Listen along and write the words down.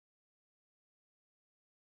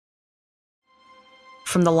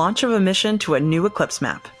from the launch of a mission to a new eclipse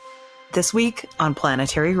map. This week on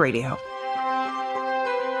Planetary Radio.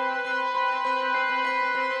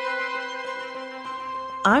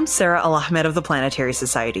 I'm Sarah Al-Ahmed of the Planetary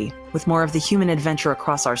Society, with more of the human adventure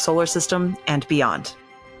across our solar system and beyond.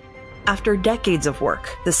 After decades of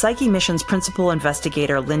work, the Psyche mission's principal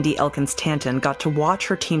investigator, Lindy Elkins-Tanton, got to watch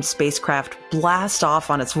her team's spacecraft blast off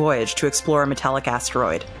on its voyage to explore a metallic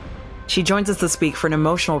asteroid. She joins us this week for an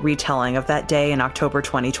emotional retelling of that day in October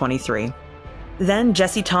 2023. Then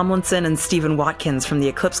Jesse Tomlinson and Stephen Watkins from the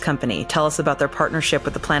Eclipse Company tell us about their partnership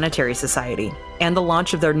with the Planetary Society and the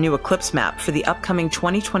launch of their new eclipse map for the upcoming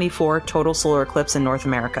 2024 total solar eclipse in North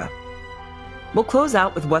America. We'll close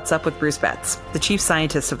out with What's Up with Bruce Betts, the chief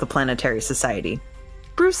scientist of the Planetary Society.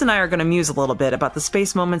 Bruce and I are going to muse a little bit about the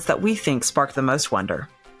space moments that we think spark the most wonder.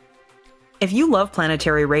 If you love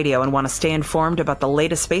Planetary Radio and want to stay informed about the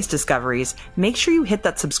latest space discoveries, make sure you hit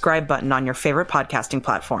that subscribe button on your favorite podcasting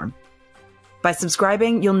platform. By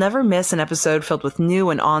subscribing, you'll never miss an episode filled with new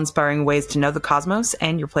and awe-inspiring ways to know the cosmos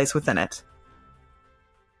and your place within it.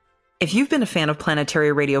 If you've been a fan of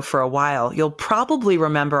Planetary Radio for a while, you'll probably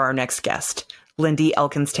remember our next guest, Lindy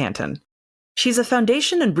Elkins-Tanton. She's a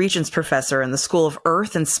Foundation and Regents Professor in the School of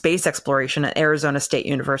Earth and Space Exploration at Arizona State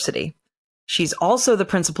University. She's also the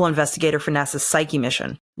principal investigator for NASA's Psyche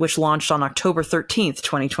mission, which launched on October 13th,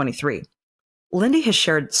 2023. Lindy has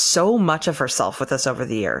shared so much of herself with us over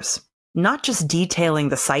the years, not just detailing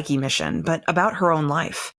the Psyche mission, but about her own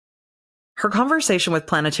life. Her conversation with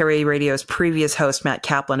Planetary Radio's previous host, Matt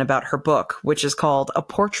Kaplan, about her book, which is called A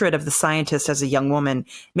Portrait of the Scientist as a Young Woman,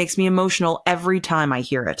 makes me emotional every time I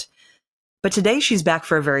hear it. But today she's back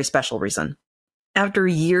for a very special reason. After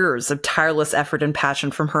years of tireless effort and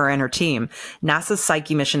passion from her and her team, NASA's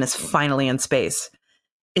Psyche mission is finally in space.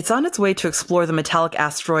 It's on its way to explore the metallic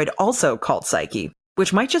asteroid also called Psyche,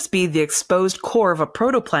 which might just be the exposed core of a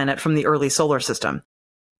protoplanet from the early solar system.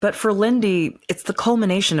 But for Lindy, it's the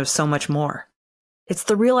culmination of so much more. It's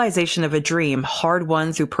the realization of a dream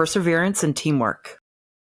hard-won through perseverance and teamwork.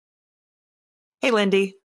 Hey,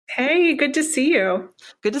 Lindy. Hey, good to see you.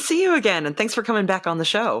 Good to see you again, and thanks for coming back on the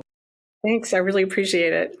show. Thanks, I really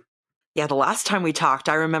appreciate it. Yeah, the last time we talked,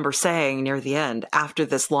 I remember saying near the end, after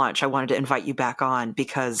this launch, I wanted to invite you back on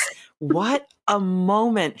because what a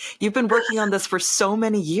moment. You've been working on this for so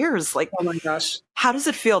many years. Like, oh my gosh. How does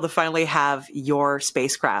it feel to finally have your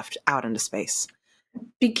spacecraft out into space?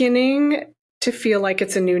 Beginning to feel like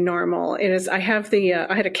it's a new normal. It is. I had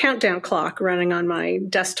a countdown clock running on my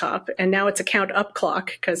desktop, and now it's a count up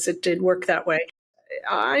clock because it did work that way.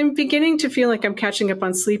 I'm beginning to feel like I'm catching up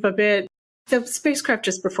on sleep a bit. The spacecraft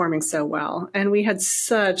is performing so well, and we had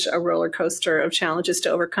such a roller coaster of challenges to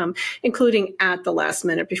overcome, including at the last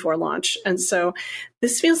minute before launch. And so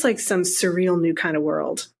this feels like some surreal new kind of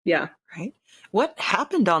world. Yeah. Right. What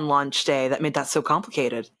happened on launch day that made that so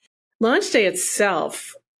complicated? Launch day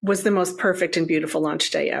itself was the most perfect and beautiful launch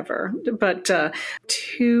day ever. But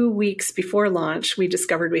 2 weeks before launch, we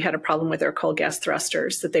discovered we had a problem with our cold gas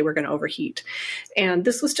thrusters, that they were going to overheat. And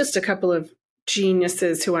this was just a couple of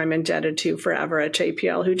geniuses who I'm indebted to forever at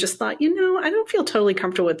JPL who just thought, I don't feel totally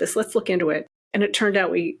comfortable with this. Let's look into it. And it turned out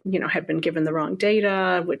we, had been given the wrong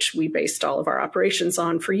data, which we based all of our operations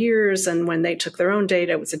on for years. And when they took their own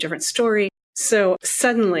data, it was a different story. So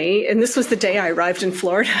suddenly, and this was the day I arrived in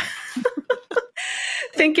Florida,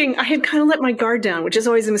 thinking I had kind of let my guard down, which is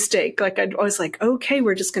always a mistake. Like I was like, okay,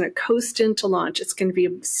 we're just going to coast into launch. It's going to be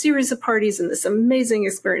a series of parties and this amazing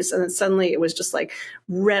experience. And then suddenly it was just like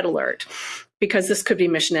red alert, because this could be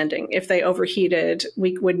mission ending. If they overheated,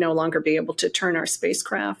 we would no longer be able to turn our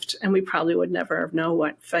spacecraft, and we probably would never know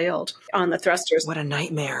what failed on the thrusters. What a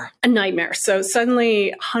nightmare. A nightmare. So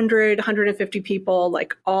suddenly 100, 150 people,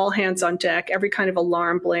 like all hands on deck, every kind of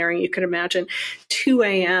alarm blaring you could imagine. 2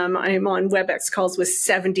 a.m., I'm on WebEx calls with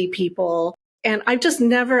 70 people. And I've just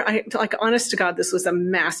never, honest to God, this was a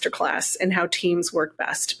masterclass in how teams work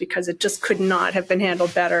best, because it just could not have been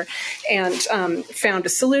handled better, and found a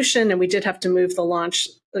solution. And we did have to move the launch,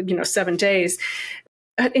 7 days.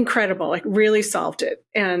 Incredible, like really solved it.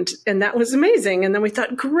 And that was amazing. And then we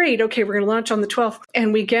thought, great, okay, we're going to launch on the 12th.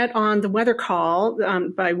 And we get on the weather call,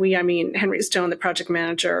 by we, I mean Henry Stone, the project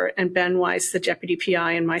manager, and Ben Weiss, the deputy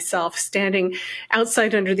PI, and myself, standing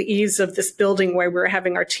outside under the eaves of this building where we were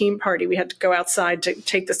having our team party. We had to go outside to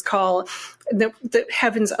take this call. The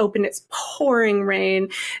heavens open, it's pouring rain,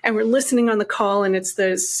 and we're listening on the call, and it's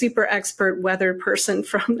the super expert weather person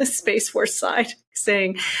from the Space Force side.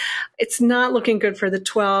 saying, it's not looking good for the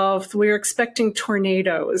 12th. We're expecting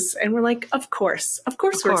tornadoes. And we're like, of course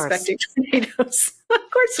we're expecting tornadoes.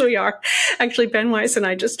 Of course we are. Actually, Ben Weiss and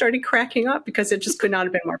I just started cracking up because it just could not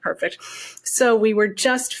have been more perfect. So we were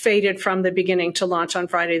just fated from the beginning to launch on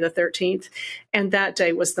Friday the 13th. And that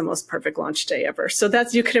day was the most perfect launch day ever. So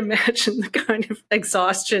that's, you can imagine the kind of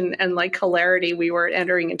exhaustion and like hilarity we were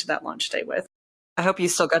entering into that launch day with. I hope you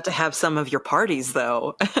still got to have some of your parties,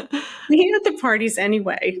 though. We had the parties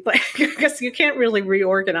anyway, like, because you can't really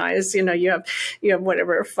reorganize. You have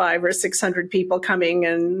whatever 500 or 600 people coming,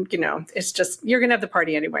 and it's just, you're gonna have the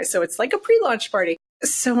party anyway. So it's like a pre-launch party.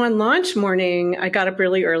 So on launch morning, I got up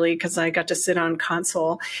really early because I got to sit on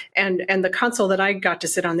console, and the console that I got to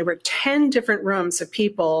sit on, there were 10 different rooms of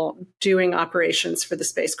people doing operations for the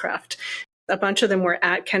spacecraft. A bunch of them were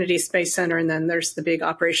at Kennedy Space Center, and then there's the big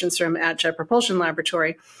operations room at Jet Propulsion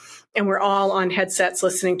Laboratory. And we're all on headsets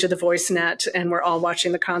listening to the voice net, and we're all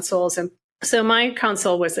watching the consoles. And so my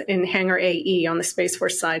console was in Hangar AE on the Space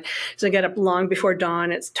Force side. So I get up long before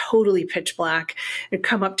dawn. It's totally pitch black. I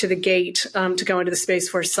come up to the gate to go into the Space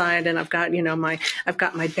Force side, and I've got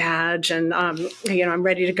my badge, and I'm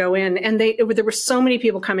ready to go in. And there were so many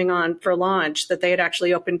people coming on for launch that they had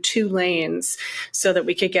actually opened 2 lanes so that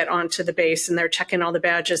we could get onto the base, and they're checking all the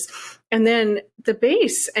badges. And then the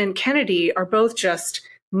base and Kennedy are both just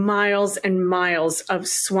miles and miles of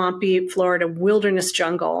swampy Florida wilderness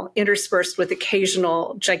jungle interspersed with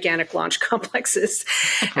occasional gigantic launch complexes.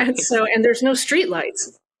 And there's no street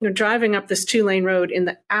lights. You're driving up this 2-lane road in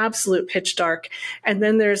the absolute pitch dark. And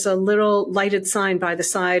then there's a little lighted sign by the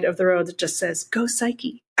side of the road that just says, "Go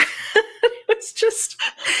Psyche." It's just,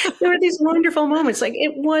 there were these wonderful moments. Like,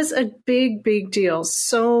 it was a big, big deal.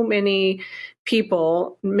 So many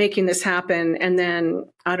people making this happen. And then,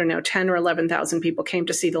 I don't know, 10 or 11,000 people came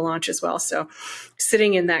to see the launch as well. So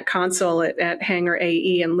sitting in that console at Hangar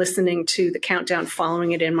AE and listening to the countdown,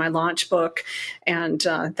 following it in my launch book. And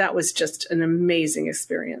that was just an amazing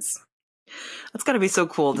experience. That's got to be so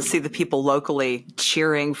cool to see the people locally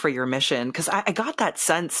cheering for your mission. Because I got that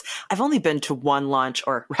sense. I've only been to one launch,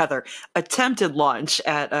 or rather attempted launch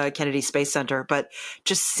at Kennedy Space Center, but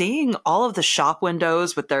just seeing all of the shop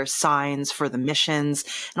windows with their signs for the missions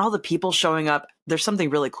and all the people showing up, there's something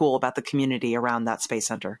really cool about the community around that space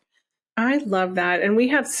center. I love that. And we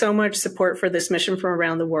have so much support for this mission from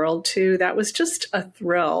around the world, too. That was just a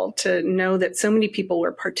thrill to know that so many people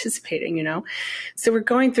were participating, So we're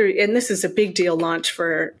going through, and this is a big deal launch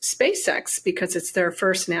for SpaceX because it's their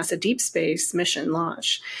first NASA deep space mission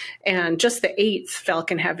launch, and just the 8th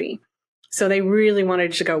Falcon Heavy. So they really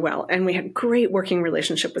wanted to go well. And we had a great working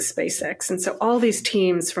relationship with SpaceX. And so all these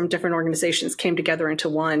teams from different organizations came together into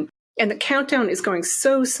one. And the countdown is going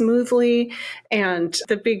so smoothly. And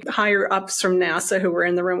the big higher ups from NASA who were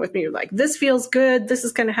in the room with me were like, "This feels good. This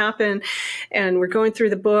is going to happen." And we're going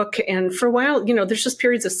through the book. And for a while, there's just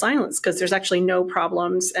periods of silence because there's actually no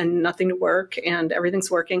problems and nothing to work and everything's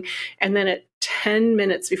working. And then at 10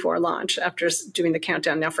 minutes before launch, after doing the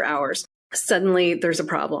countdown now for hours, suddenly there's a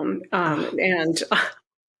problem. And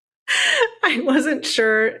I wasn't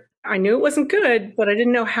sure. I knew it wasn't good, but I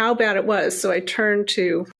didn't know how bad it was. So I turned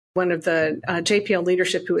to one of the JPL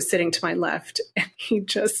leadership who was sitting to my left, and he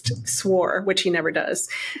just swore, which he never does.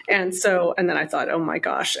 And then I thought, oh my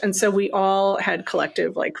gosh. And so we all had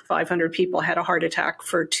collective, like 500 people had a heart attack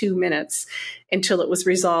for 2 minutes until it was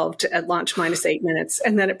resolved at launch minus 8 minutes.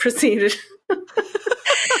 And then it proceeded.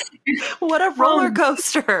 What a roller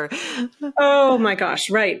coaster. Oh my gosh.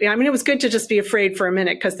 Right. I mean, it was good to just be afraid for a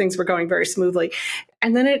minute because things were going very smoothly.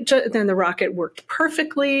 And then then the rocket worked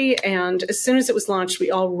perfectly. And as soon as it was launched, we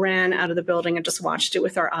all ran out of the building and just watched it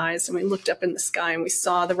with our eyes. And we looked up in the sky and we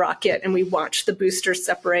saw the rocket and we watched the boosters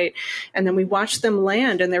separate. And then we watched them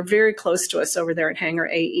land. And they're very close to us over there at Hangar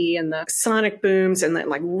AE, and the sonic booms and the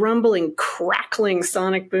like rumbling, crackling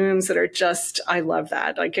sonic booms that are just, I love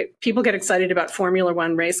that. Like, people get excited about Formula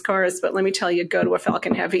One race cars, but let me tell you, go to a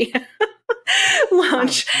Falcon Heavy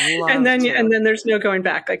launch and then there's no going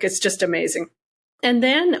back. Like, it's just amazing. And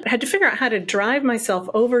then I had to figure out how to drive myself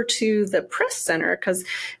over to the press center because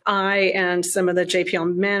I and some of the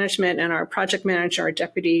JPL management and our project manager, our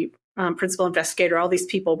deputy principal investigator, all these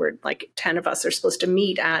people were like 10 of us are supposed to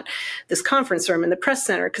meet at this conference room in the press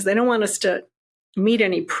center because they don't want us to meet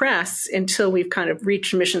any press until we've kind of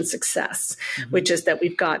reached mission success, which is that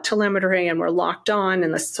we've got telemetry and we're locked on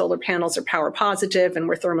and the solar panels are power positive and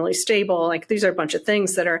we're thermally stable. Like, these are a bunch of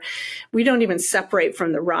things that we don't even separate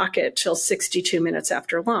from the rocket till 62 minutes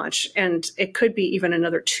after launch. And it could be even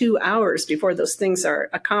another 2 hours before those things are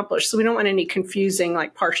accomplished. So we don't want any confusing,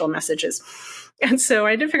 like, partial messages. And so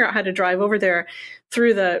I had to figure out how to drive over there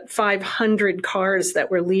through the 500 cars that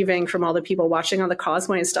were leaving from all the people watching on the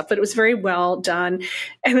causeway and stuff. But it was very well done.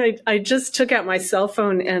 And I just took out my cell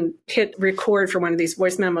phone and hit record for one of these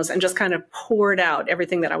voice memos and just kind of poured out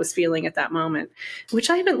everything that I was feeling at that moment, which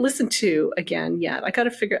I haven't listened to again yet. I got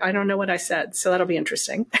to figure, I don't know what I said. So that'll be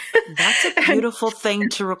interesting. That's a beautiful thing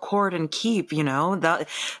to record and keep, that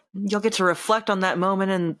you'll get to reflect on that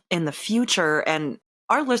moment in the future. And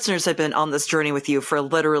our listeners have been on this journey with you for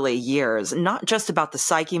literally years, not just about the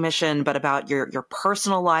Psyche mission, but about your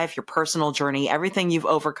personal life, your personal journey, everything you've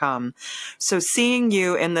overcome. So seeing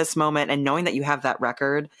you in this moment and knowing that you have that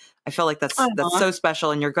record, I feel like that's so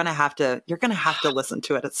special, and you're going to have to listen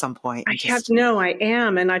to it at some point. I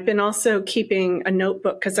am. And I've been also keeping a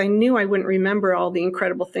notebook because I knew I wouldn't remember all the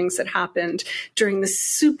incredible things that happened during this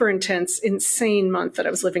super intense, insane month that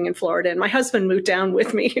I was living in Florida. And my husband moved down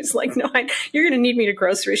with me. He's like, no, you're going to need me to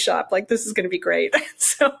grocery shop. Like, this is going to be great.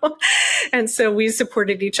 So we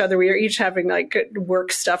supported each other. We were each having like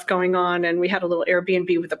work stuff going on. And we had a little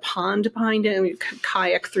Airbnb with a pond behind it. And we could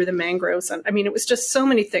kayak through the mangroves. And I mean, it was just so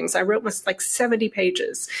many things. I wrote like 70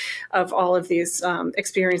 pages of all of these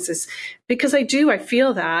experiences because I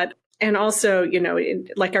feel that. And also,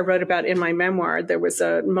 like I wrote about in my memoir, there was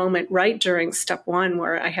a moment right during step 1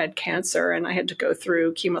 where I had cancer and I had to go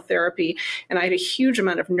through chemotherapy and I had a huge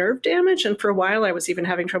amount of nerve damage. And for a while I was even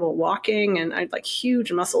having trouble walking and I had like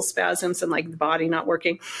huge muscle spasms and like the body not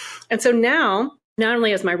working. And so now, not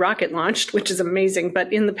only has my rocket launched, which is amazing,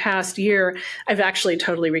 but in the past year, I've actually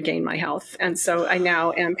totally regained my health. And so I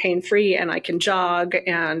now am pain-free and I can jog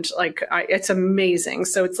and it's amazing.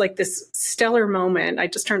 So it's like this stellar moment. I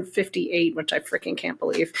just turned 58, which I freaking can't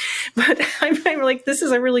believe. But I'm like, this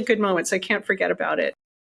is a really good moment. So I can't forget about it.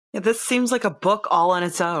 Yeah, this seems like a book all on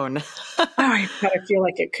its own. I feel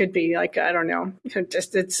like it could be like, I don't know.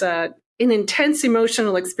 It's an intense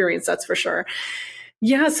emotional experience, that's for sure.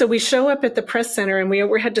 Yeah, so we show up at the press center and we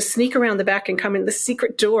had to sneak around the back and come in the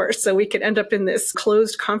secret door so we could end up in this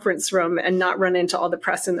closed conference room and not run into all the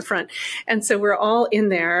press in the front. And so we're all in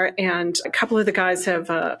there and a couple of the guys have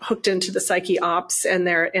hooked into the Psyche ops and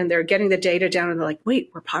they're getting the data down and they're like, wait,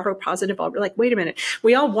 we're pyro positive. We're like, wait a minute.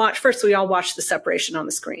 We all watched the separation on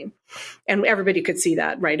the screen and everybody could see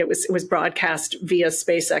that, right? It was broadcast via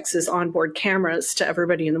SpaceX's onboard cameras to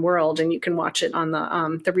everybody in the world. And you can watch it on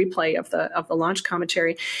the replay of the launch commentary.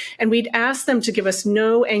 And we'd asked them to give us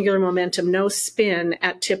no angular momentum, no spin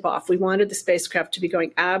at tip-off. We wanted the spacecraft to be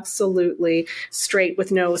going absolutely straight with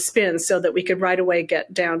no spin so that we could right away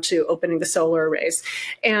get down to opening the solar arrays.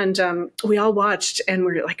 And we all watched and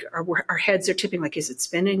we're like, our heads are tipping, like, is it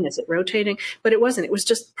spinning? Is it rotating? But it wasn't. It was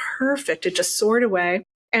just perfect. It just soared away.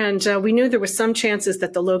 And we knew there was some chances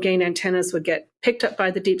that the low-gain antennas would get picked up by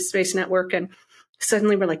the Deep Space Network. And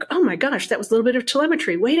suddenly we're like, oh my gosh, that was a little bit of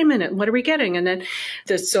telemetry. Wait a minute, what are we getting? And then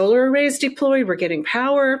the solar arrays deployed, we're getting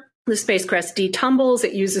power. The spacecraft detumbles,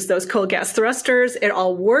 it uses those cold gas thrusters. It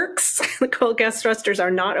all works. The cold gas thrusters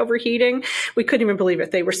are not overheating. We couldn't even believe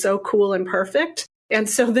it. They were so cool and perfect. And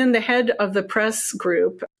so then the head of the press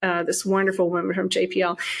group, this wonderful woman from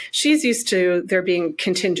JPL, she's used to there being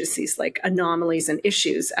contingencies like anomalies and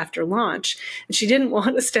issues after launch. And she didn't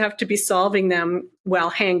want us to have to be solving them while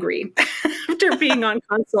hangry after being on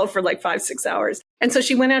console for like 5-6 hours. And so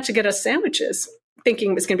she went out to get us sandwiches,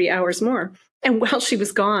 thinking it was going to be hours more. And while she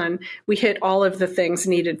was gone, we hit all of the things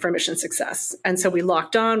needed for mission success. And so we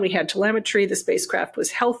locked on, we had telemetry, the spacecraft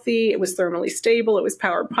was healthy, it was thermally stable, it was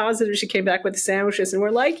power positive. She came back with the sandwiches and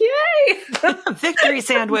we're like, yay! Victory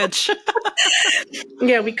sandwich.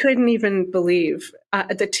 Yeah, we couldn't even believe.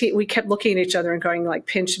 We kept looking at each other and going like,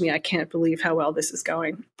 pinch me, I can't believe how well this is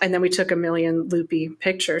going. And then we took a million loopy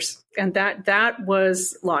pictures. And that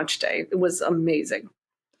was launch day. It was amazing.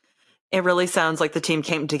 It really sounds like the team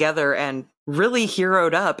came together and really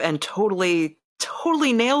heroed up and totally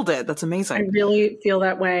nailed it. That's amazing. I really feel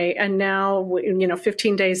that way. And now,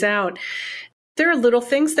 15 days out, there are little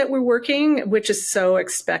things that we're working, which is so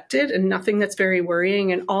expected and nothing that's very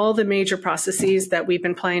worrying. And all the major processes that we've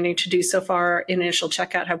been planning to do so far in initial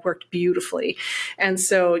checkout have worked beautifully. And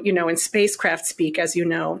so, in spacecraft speak, as you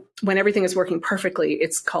know, when everything is working perfectly,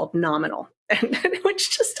 it's called nominal. And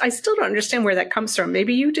which I still don't understand where that comes from.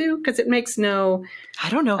 Maybe you do, because it makes no... I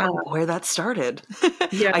don't know where that started.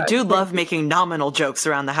 Yeah, I do love making nominal jokes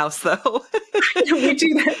around the house, though. We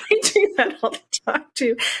do that. We do that all the time,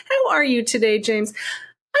 too. How are you today, James?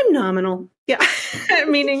 I'm nominal. Yeah,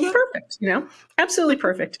 meaning perfect, absolutely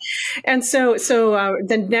perfect. And so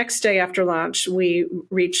the next day after launch, we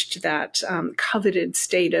reached that coveted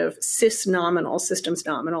state of systems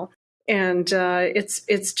nominal. And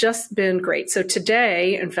it's just been great. So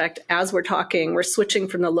today, in fact, as we're talking, we're switching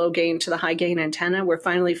from the low gain to the high gain antenna. We're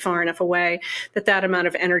finally far enough away that amount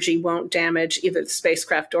of energy won't damage either the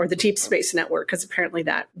spacecraft or the deep space network, because apparently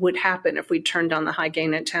that would happen if we turned on the high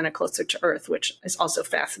gain antenna closer to Earth, which is also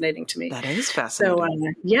fascinating to me. That is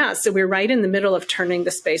fascinating. So, so we're right in the middle of turning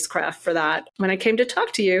the spacecraft for that when I came to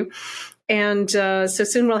talk to you. And so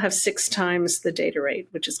soon we'll have 6 times the data rate,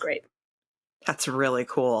 which is great. That's really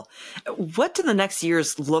cool. What do the next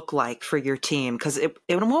years look like for your team? Because it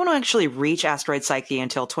won't actually reach asteroid Psyche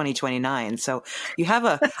until 2029. So you have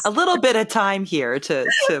a little bit of time here to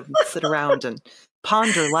sit around and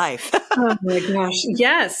ponder life. Oh my gosh.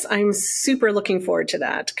 Yes, I'm super looking forward to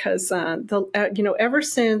that because, ever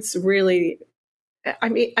since really, I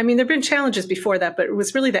mean, there've been challenges before that, but it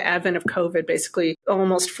was really the advent of COVID, basically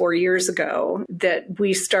almost 4 years ago, that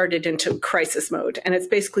we started into crisis mode. And it's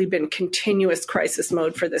basically been continuous crisis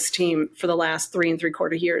mode for this team for the last 3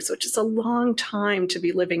 3/4 years, which is a long time to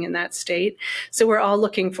be living in that state. So we're all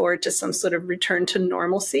looking forward to some sort of return to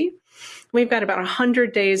normalcy. We've got about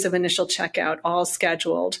 100 days of initial checkout all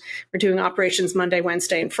scheduled. We're doing operations Monday,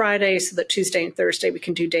 Wednesday, and Friday so that Tuesday and Thursday we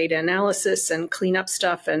can do data analysis and clean up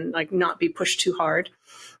stuff and not be pushed too hard.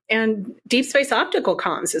 And Deep Space Optical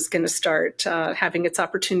Comms is going to start having its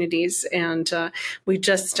opportunities. And we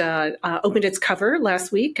just opened its cover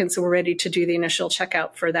last week. And so we're ready to do the initial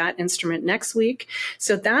checkout for that instrument next week.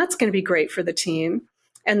 So that's going to be great for the team.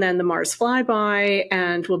 And then the Mars flyby,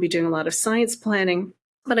 and we'll be doing a lot of science planning.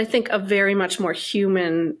 But I think a very much more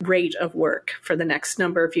human rate of work for the next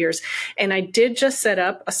number of years. And I did just set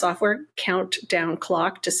up a software countdown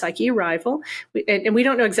clock to Psyche arrival. And we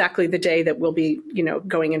don't know exactly the day that we'll be,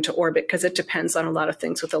 going into orbit because it depends on a lot of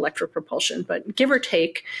things with electropropulsion. But give or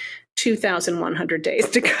take 2,100 days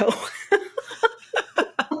to go.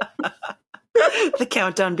 The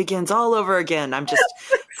countdown begins all over again. I'm just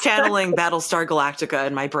channeling Battlestar Galactica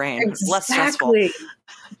in my brain. Exactly. Less stressful.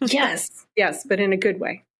 Yes, but in a good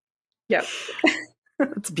way. Yep.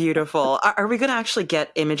 That's beautiful. Are we going to actually get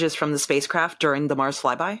images from the spacecraft during the Mars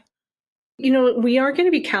flyby? We are going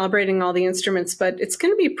to be calibrating all the instruments, but it's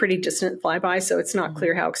going to be a pretty distant flyby, so it's not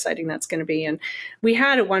clear how exciting that's going to be. And we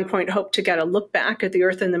had at one point hoped to get a look back at the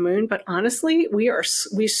Earth and the Moon, but honestly,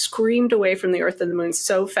 we screamed away from the Earth and the Moon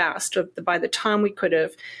so fast. By the time we could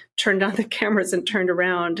have turned on the cameras and turned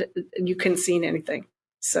around, you couldn't see anything.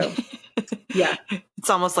 So, yeah.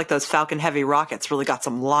 It's almost like those Falcon Heavy rockets really got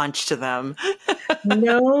some launch to them.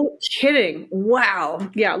 No kidding. Wow.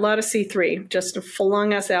 Yeah, a lot of C3 just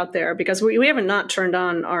flung us out there because we haven't not turned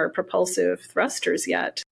on our propulsive thrusters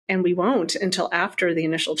yet. And we won't until after the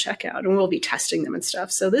initial checkout. And we'll be testing them and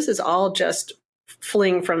stuff. So this is all just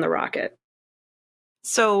fling from the rocket.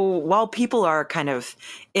 So while people are kind of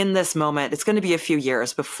in this moment, it's going to be a few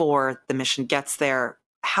years before the mission gets there.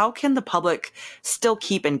 How can the public still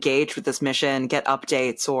keep engaged with this mission, get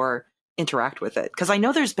updates, or interact with it? Because I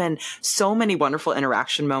know there's been so many wonderful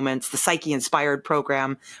interaction moments, the Psyche Inspired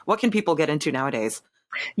program. What can people get into nowadays?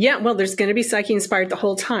 Yeah, well, there's going to be Psyche Inspired the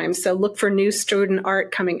whole time. So look for new student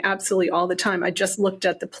art coming absolutely all the time. I just looked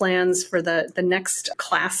at the plans for the next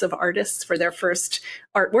class of artists for their first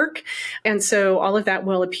artwork. And so all of that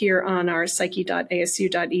will appear on our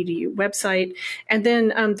psyche.asu.edu website. And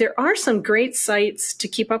then there are some great sites to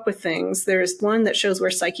keep up with things. There's one that shows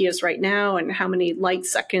where Psyche is right now and how many light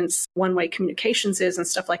seconds one-way communications is and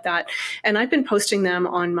stuff like that. And I've been posting them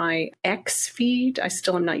on my X feed. I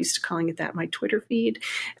still am not used to calling it that, my Twitter feed.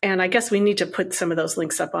 And I guess we need to put some of those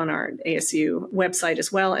links up on our ASU website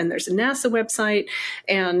as well. And there's a NASA website.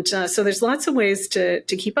 And so there's lots of ways to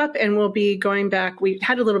keep up. And we'll be going back. We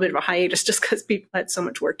had a little bit of a hiatus just because people had so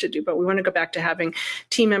much work to do. But we want to go back to having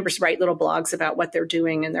team members write little blogs about what they're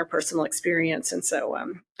doing and their personal experience. And so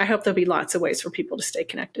I hope there'll be lots of ways for people to stay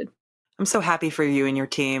connected. I'm so happy for you and your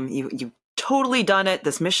team. You totally done it.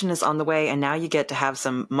 This mission is on the way, and now you get to have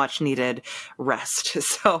some much needed rest.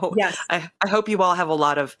 So yes. I hope you all have a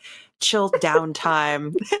lot of chill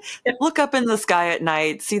downtime. Look up in the sky at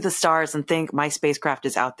night, see the stars, and think, my spacecraft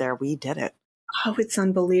is out there. We did it. Oh, it's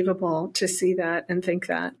unbelievable to see that and think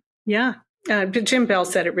that. Yeah. Jim Bell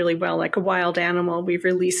said it really well, like a wild animal. We've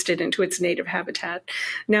released it into its native habitat.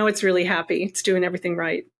 Now it's really happy. It's doing everything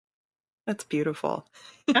right. That's beautiful.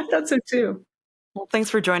 I thought so too. Well, thanks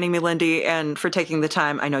for joining me, Lindy, and for taking the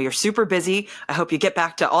time. I know you're super busy. I hope you get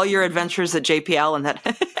back to all your adventures at JPL and that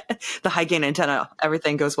the high gain antenna,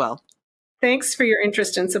 everything goes well. Thanks for your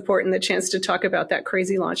interest and support and the chance to talk about that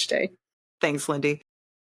crazy launch day. Thanks, Lindy.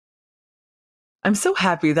 I'm so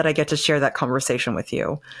happy that I get to share that conversation with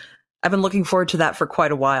you. I've been looking forward to that for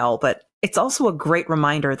quite a while, but it's also a great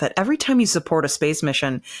reminder that every time you support a space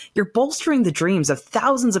mission, you're bolstering the dreams of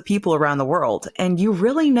thousands of people around the world, and you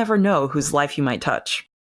really never know whose life you might touch.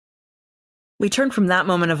 We turn from that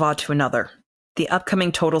moment of awe to another, the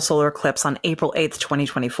upcoming total solar eclipse on April 8th,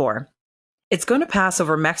 2024. It's going to pass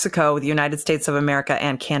over Mexico, the United States of America,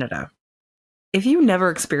 and Canada. If you never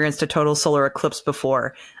experienced a total solar eclipse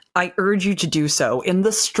before, I urge you to do so in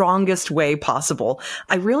the strongest way possible.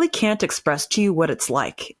 I really can't express to you what it's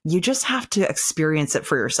like. You just have to experience it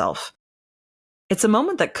for yourself. It's a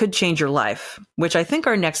moment that could change your life, which I think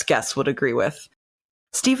our next guests would agree with.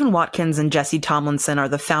 Stephen Watkins and Jesse Tomlinson are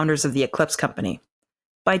the founders of the Eclipse Company.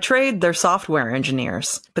 By trade, they're software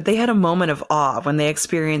engineers, but they had a moment of awe when they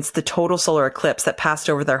experienced the total solar eclipse that passed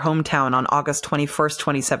over their hometown on August 21st,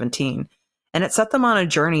 2017, and it set them on a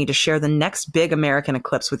journey to share the next big American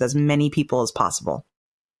eclipse with as many people as possible.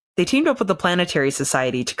 They teamed up with the Planetary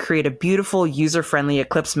Society to create a beautiful, user-friendly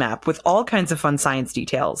eclipse map with all kinds of fun science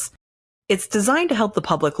details. It's designed to help the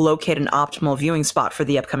public locate an optimal viewing spot for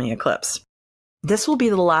the upcoming eclipse. This will be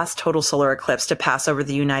the last total solar eclipse to pass over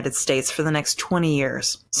the United States for the next 20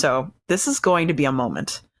 years, so this is going to be a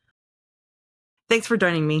moment. Thanks for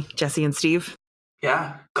joining me, Jesse and Steve.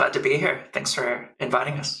 Yeah, glad to be here. Thanks for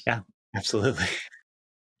inviting us. Yeah, absolutely.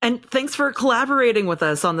 And thanks for collaborating with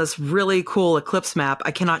us on this really cool eclipse map. I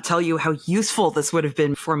cannot tell you how useful this would have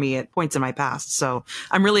been for me at points in my past, so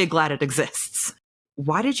I'm really glad it exists.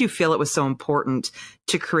 Why did you feel it was so important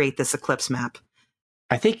to create this eclipse map?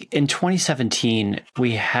 I think in 2017,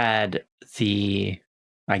 we had the,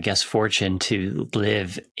 fortune to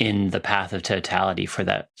live in the path of totality for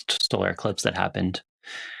that solar eclipse that happened.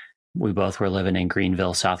 We both were living in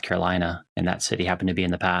Greenville, South Carolina, and that city happened to be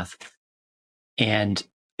in the path. And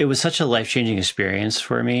it was such a life-changing experience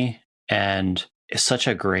for me, and it's such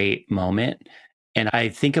a great moment. And I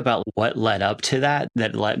think about what led up to that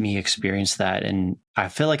let me experience that. And I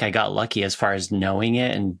feel like I got lucky as far as knowing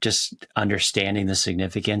it and just understanding the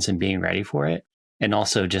significance and being ready for it. And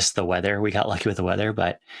also just the weather. We got lucky with the weather,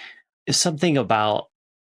 but it's something about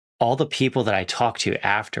all the people that I talked to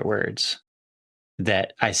afterwards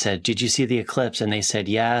that I said, "Did you see the eclipse?" And they said,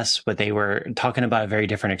 "Yes," but they were talking about a very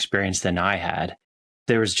different experience than I had.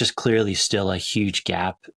 There was just clearly still a huge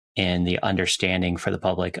gap in the understanding for the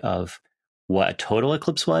public of what a total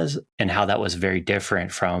eclipse was and how that was very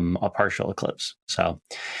different from a partial eclipse. So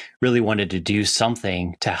really wanted to do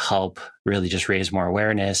something to help really just raise more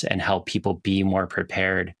awareness and help people be more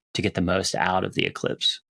prepared to get the most out of the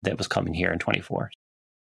eclipse that was coming here in 24.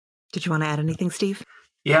 Did you want to add anything, Steve?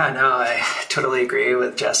 Yeah, no, I totally agree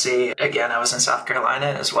with Jesse. Again, I was in South Carolina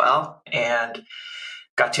as well and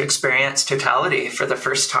got to experience totality for the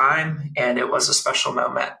first time. And it was a special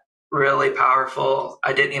moment. Really powerful.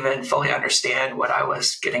 I didn't even fully understand what I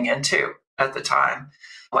was getting into at the time,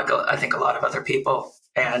 like I think a lot of other people.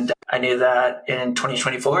 And I knew that in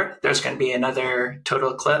 2024, there's going to be another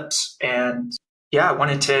total eclipse. And yeah, I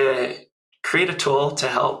wanted to create a tool to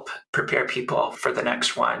help prepare people for the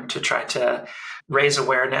next one, to try to raise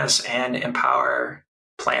awareness and empower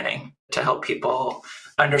planning to help people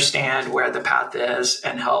understand where the path is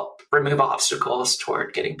and help remove obstacles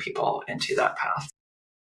toward getting people into that path.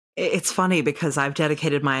 It's funny because I've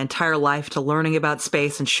dedicated my entire life to learning about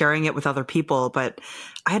space and sharing it with other people, but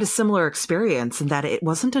I had a similar experience in that it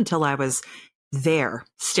wasn't until I was there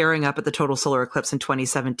staring up at the total solar eclipse in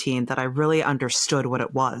 2017 that I really understood what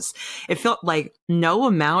it was. It felt like no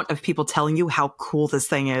amount of people telling you how cool this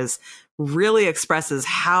thing is really expresses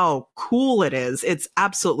how cool it is. It's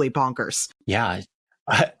absolutely bonkers. Yeah.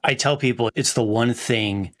 I tell people it's the one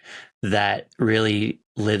thing that really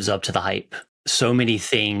lives up to the hype. So many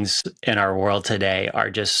things in our world today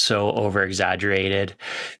are just so over exaggerated.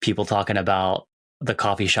 People talking about the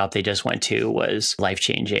coffee shop they just went to was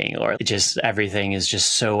life-changing, or just everything is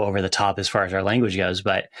just so over the top as far as our language goes.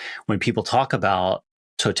 But when people talk about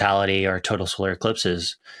totality or total solar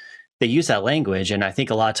eclipses, they use that language. And I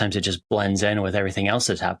think a lot of times it just blends in with everything else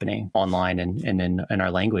that's happening online and in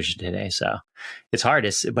our language today. So it's hard,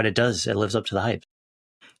 but it lives up to the hype.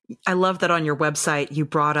 I love that on your website, you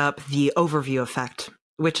brought up the overview effect,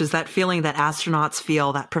 which is that feeling that astronauts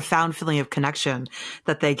feel, that profound feeling of connection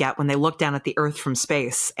that they get when they look down at the Earth from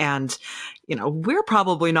space. And, we're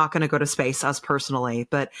probably not going to go to space, us personally,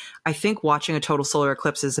 but I think watching a total solar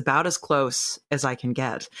eclipse is about as close as I can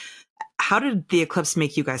get. How did the eclipse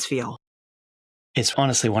make you guys feel? It's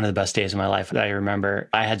honestly one of the best days of my life that I remember.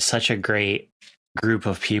 I had such a great group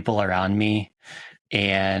of people around me,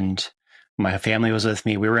 and my family was with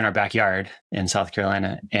me. We were in our backyard in South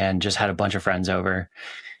Carolina and just had a bunch of friends over.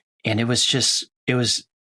 And it was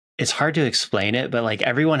it's hard to explain it, but like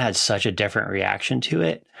everyone had such a different reaction to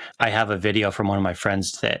it. I have a video from one of my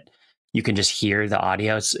friends that you can just hear the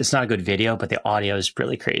audio. It's not a good video, but the audio is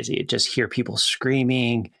really crazy. You just hear people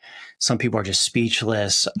screaming. Some people are just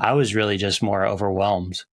speechless. I was really just more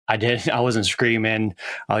overwhelmed. I wasn't screaming.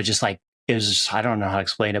 I was just like, it was just, I don't know how to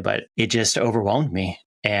explain it, but it just overwhelmed me.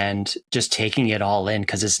 And just taking it all in,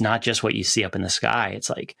 because it's not just what you see up in the sky.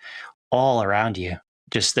 It's like all around you.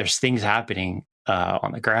 Just there's things happening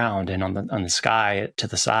on the ground and on the sky to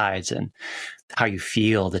the sides, and how you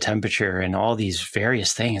feel, the temperature, and all these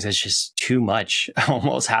various things. It's just too much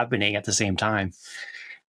almost happening at the same time.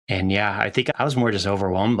 And yeah, I think I was more just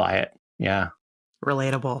overwhelmed by it. Yeah.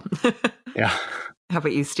 Relatable. Yeah. How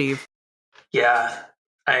about you, Steve? Yeah,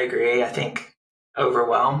 I agree. I think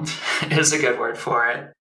overwhelmed is a good word for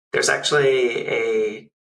it. There's actually a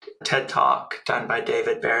TED Talk done by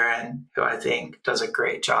David Barron, who I think does a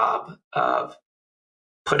great job of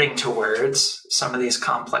putting to words some of these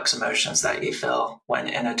complex emotions that you feel when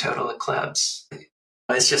in a total eclipse.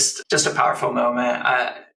 It's just a powerful moment.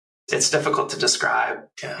 It's difficult to describe.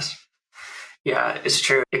 Yes. Yeah, it's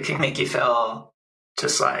true. It can make you feel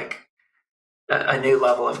just like a new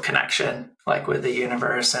level of connection, like with the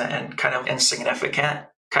universe, and kind of insignificant,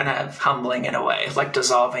 kind of humbling in a way, like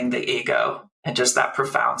dissolving the ego. And just that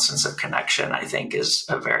profound sense of connection, I think, is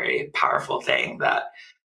a very powerful thing that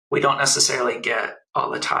we don't necessarily get all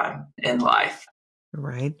the time in life.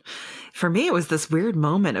 Right. For me, it was this weird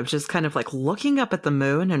moment of just kind of like looking up at the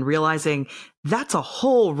moon and realizing that's a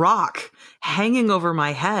whole rock hanging over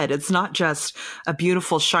my head. It's not just a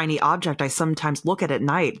beautiful, shiny object I sometimes look at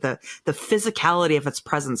night. The physicality of its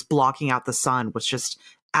presence blocking out the sun was just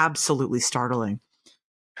absolutely startling.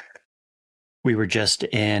 We were just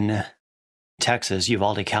in Texas,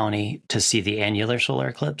 Uvalde County, to see the annular solar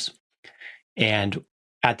eclipse. And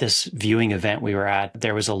at this viewing event we were at,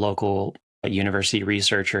 there was a local university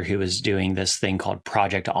researcher who was doing this thing called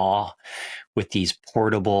Project Awe with these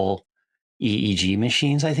portable EEG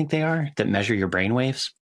machines, I think they are, that measure your brain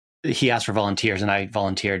waves. He asked for volunteers and I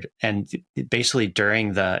volunteered. And basically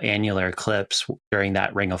during the annular eclipse, during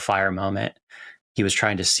that ring of fire moment, he was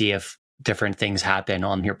trying to see if different things happen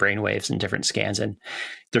on your brain waves and different scans. And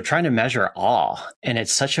they're trying to measure awe. And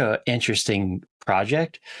it's such an interesting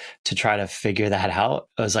project to try to figure that out.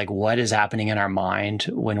 It was like, what is happening in our mind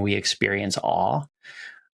when we experience awe?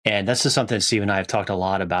 And this is something Steve and I have talked a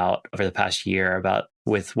lot about over the past year, about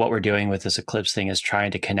with what we're doing with this eclipse thing, is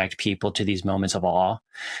trying to connect people to these moments of awe,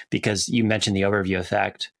 because you mentioned the overview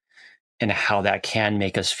effect and how that can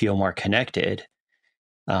make us feel more connected.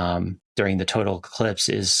 During the total eclipse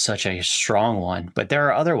is such a strong one, but there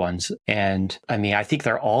are other ones. And I mean, I think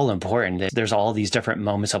they're all important. There's all these different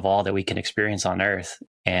moments of awe that we can experience on Earth.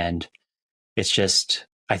 And it's just,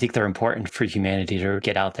 I think they're important for humanity to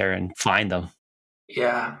get out there and find them.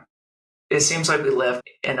 Yeah. It seems like we live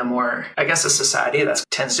in a society that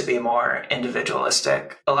tends to be more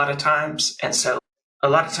individualistic a lot of times. And so a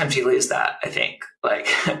lot of times you lose that, I think, like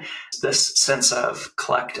this sense of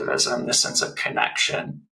collectivism, this sense of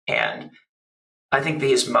connection. And I think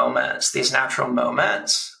these moments, these natural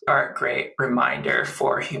moments, are a great reminder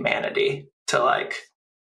for humanity to like,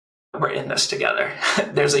 we're in this together.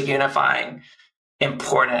 There's a unifying,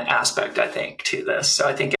 important aspect, I think, to this. So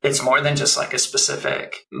I think it's more than just like a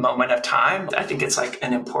specific moment of time. I think it's like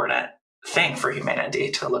an important thing for humanity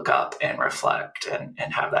to look up and reflect and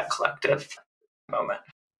have that collective moment.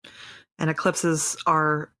 And eclipses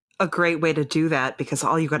are a great way to do that, because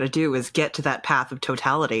all you got to do is get to that path of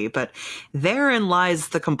totality. But therein lies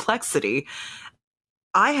the complexity.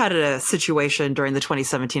 I had a situation during the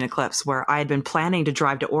 2017 eclipse where I had been planning to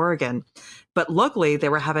drive to Oregon, but luckily they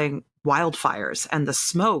were having wildfires and the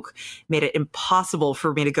smoke made it impossible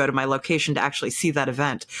for me to go to my location to actually see that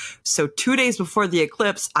event. So 2 days before the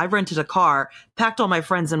eclipse, I rented a car, packed all my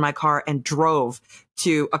friends in my car, and drove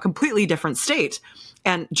to a completely different state.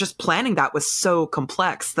 And just planning that was so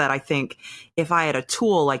complex that I think if I had a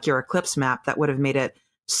tool like your eclipse map, that would have made it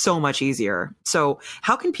so much easier. So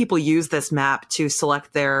how can people use this map to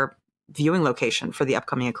select their viewing location for the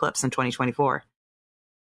upcoming eclipse in 2024?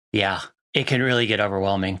 Yeah, it can really get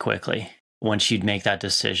overwhelming quickly. Once you'd make that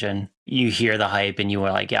decision, you hear the hype and you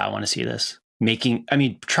are like, yeah, I want to see this.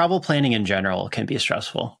 Travel planning in general can be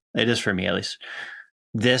stressful. It is for me, at least.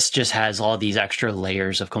 This just has all these extra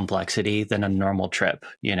layers of complexity than a normal trip.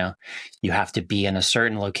 You know, you have to be in a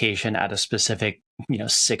certain location at a specific, 5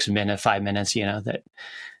 minutes, that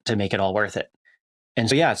to make it all worth it. And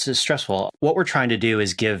so, yeah, it's just stressful. What we're trying to do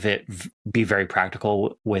is be very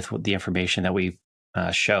practical with the information that we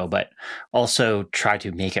show, but also try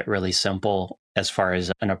to make it really simple as far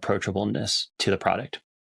as an approachableness to the product.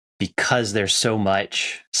 because there's so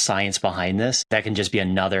much science behind this, that can just be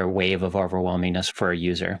another wave of overwhelmingness for a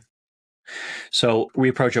user. So we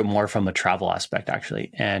approach it more from a travel aspect,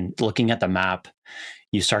 actually. And looking at the map,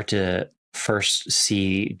 you start to first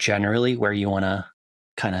see generally where you want to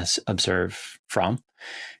kind of observe from.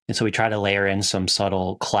 And so we try to layer in some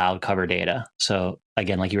subtle cloud cover data. So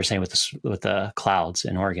again, like you were saying with the clouds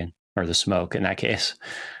in Oregon, or the smoke in that case,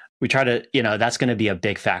 we try to, that's going to be a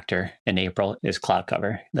big factor in April is cloud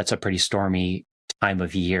cover. That's a pretty stormy time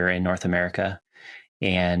of year in North America.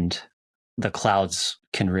 And the clouds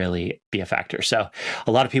can really be a factor. So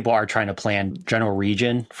a lot of people are trying to plan general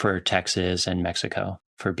region for Texas and Mexico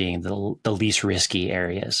for being the least risky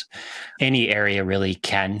areas. Any area really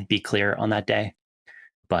can be clear on that day,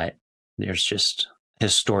 but there's just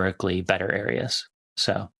historically better areas.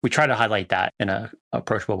 So we try to highlight that in an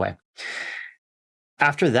approachable way.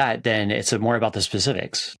 After that, then it's more about the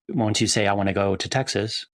specifics. Once you say, I want to go to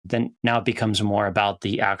Texas, then now it becomes more about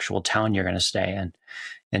the actual town you're going to stay in.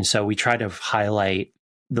 And so we try to highlight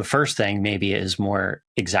the first thing maybe is more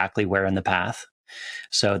exactly where in the path.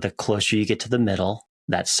 So the closer you get to the middle,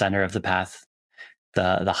 that center of the path,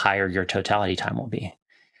 the higher your totality time will be.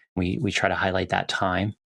 We try to highlight that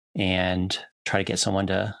time and try to get someone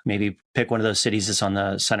to maybe pick one of those cities that's on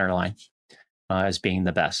the center line as being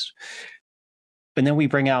the best. And then we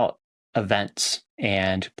bring out events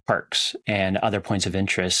and parks and other points of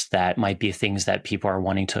interest that might be things that people are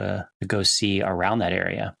wanting to go see around that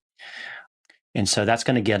area. And so that's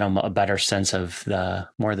going to get them a better sense of the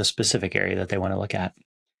specific area that they want to look at.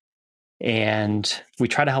 And we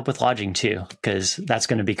try to help with lodging too, because that's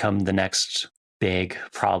going to become the next big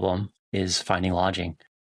problem is finding lodging.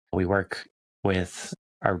 We work with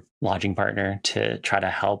our lodging partner to try to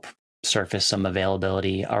help surface some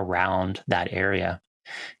availability around that area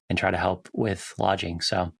and try to help with lodging.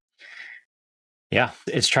 So yeah,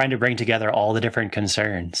 it's trying to bring together all the different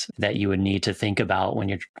concerns that you would need to think about when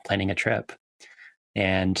you're planning a trip.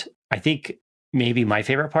 And I think maybe my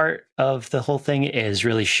favorite part of the whole thing is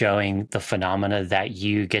really showing the phenomena that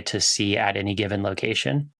you get to see at any given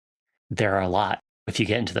location. There are a lot. If you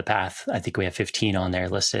get into the path, I think we have 15 on there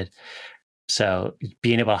listed. So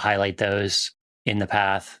being able to highlight those in the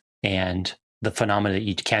path and the phenomena that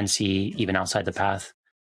you can see even outside the path.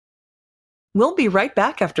 We'll be right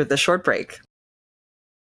back after the short break.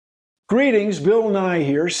 Greetings, Bill Nye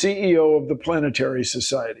here, CEO of the Planetary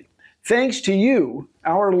Society. Thanks to you,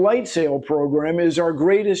 our Light Sail program is our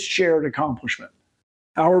greatest shared accomplishment.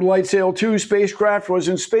 Our Light Sail 2 spacecraft was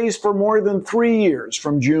in space for more than 3 years,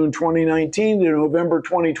 from June 2019 to November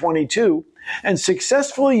 2022, and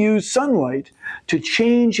successfully used sunlight to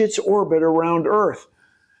change its orbit around Earth.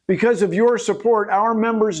 Because of your support, our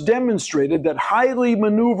members demonstrated that highly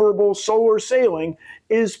maneuverable solar sailing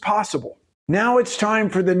is possible. Now it's time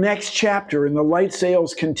for the next chapter in the Light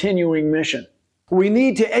Sail's continuing mission. We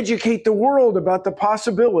need to educate the world about the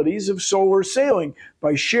possibilities of solar sailing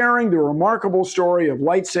by sharing the remarkable story of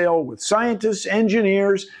Light Sail with scientists,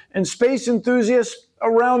 engineers, and space enthusiasts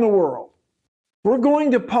around the world. We're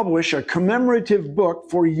going to publish a commemorative book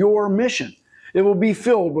for your mission. It will be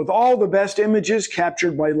filled with all the best images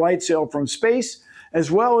captured by Light Sail from space, as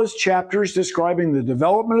well as chapters describing the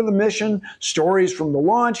development of the mission, stories from the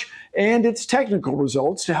launch, and its technical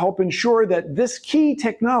results to help ensure that this key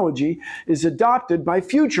technology is adopted by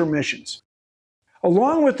future missions.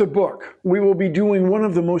 Along with the book, we will be doing one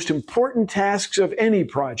of the most important tasks of any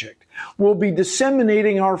project. We'll be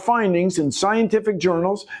disseminating our findings in scientific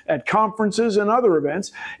journals, at conferences and other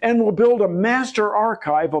events, and we'll build a master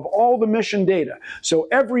archive of all the mission data, so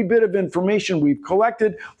every bit of information we've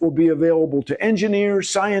collected will be available to engineers,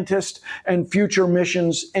 scientists, and future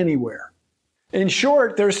missions anywhere. In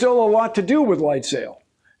short, there's still a lot to do with Light Sail,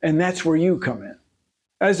 and that's where you come in.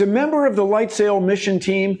 As a member of the Light Sail mission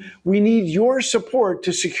team, we need your support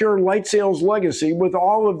to secure Light Sail's legacy with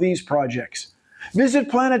all of these projects. Visit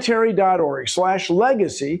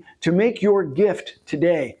planetary.org/legacy to make your gift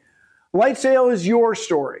today. Light Sail is your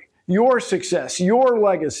story, your success, your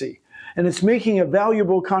legacy, and it's making a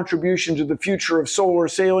valuable contribution to the future of solar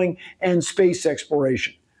sailing and space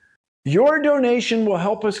exploration. Your donation will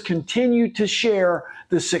help us continue to share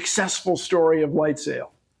the successful story of Light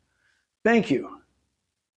Sail. Thank you.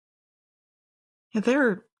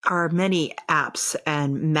 There are many apps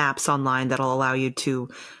and maps online that'll allow you to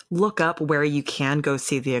look up where you can go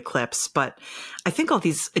see the eclipse. But I think all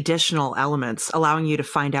these additional elements allowing you to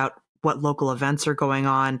find out what local events are going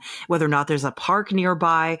on, whether or not there's a park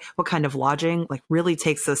nearby, what kind of lodging, like really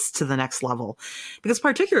takes this to the next level. Because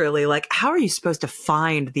particularly, like, how are you supposed to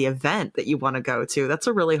find the event that you want to go to? That's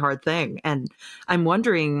a really hard thing. And I'm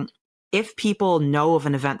wondering, if people know of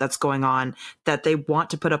an event that's going on that they want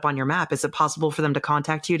to put up on your map, is it possible for them to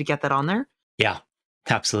contact you to get that on there? Yeah,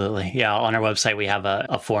 absolutely. Yeah, on our website, we have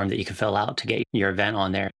a form that you can fill out to get your event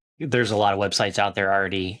on there. There's a lot of websites out there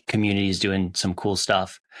already, communities doing some cool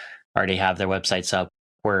stuff, already have their websites up.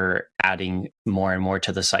 We're adding more and more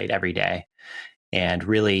to the site every day. And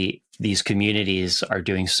really, these communities are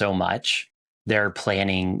doing so much. They're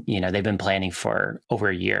planning, they've been planning for over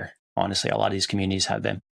a year. Honestly, a lot of these communities have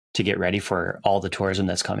been to get ready for all the tourism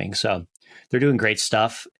that's coming. So they're doing great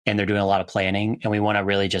stuff and they're doing a lot of planning. And we want to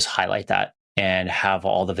really just highlight that and have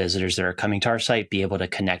all the visitors that are coming to our site be able to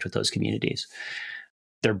connect with those communities.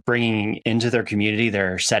 They're bringing into their community,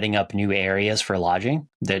 they're setting up new areas for lodging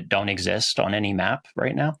that don't exist on any map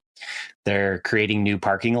right now. They're creating new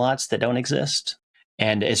parking lots that don't exist.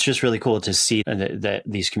 And it's just really cool to see that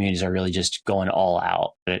these communities are really just going all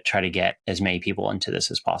out to try to get as many people into this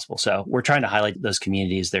as possible. So we're trying to highlight those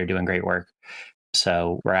communities. They're doing great work.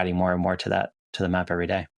 So we're adding more and more to the map every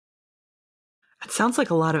day. It sounds like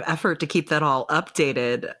a lot of effort to keep that all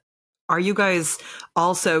updated. Are you guys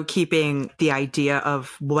also keeping the idea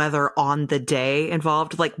of weather on the day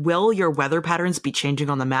involved? Like, will your weather patterns be changing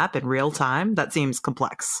on the map in real time? That seems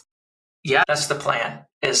complex. Yeah, that's the plan,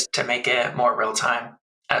 is to make it more real time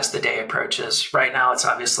as the day approaches. Right now, it's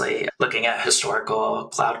obviously looking at historical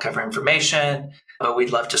cloud cover information, but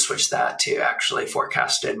we'd love to switch that to actually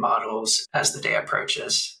forecasted models as the day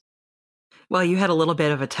approaches. Well, you had a little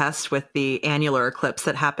bit of a test with the annular eclipse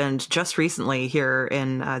that happened just recently here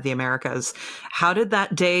in the Americas. How did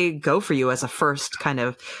that day go for you as a first kind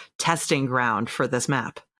of testing ground for this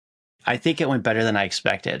map? I think it went better than I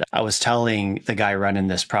expected. I was telling the guy running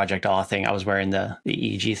this Project Awe thing, I was wearing the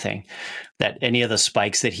EEG thing, that any of the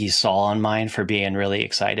spikes that he saw on mine for being really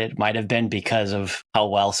excited might have been because of how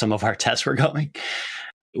well some of our tests were going.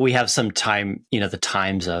 We have some time, the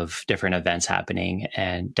times of different events happening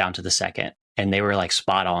and down to the second. And they were like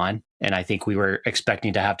spot on. And I think we were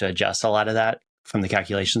expecting to have to adjust a lot of that from the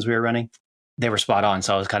calculations we were running. They were spot on.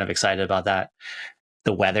 So I was kind of excited about that.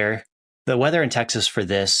 The weather in Texas for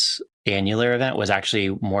this annular event was actually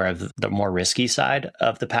more of the more risky side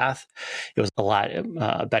of the path. It was a lot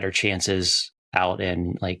better chances out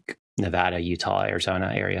in like Nevada, Utah,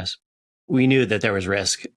 Arizona areas. We knew that there was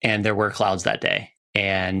risk and there were clouds that day.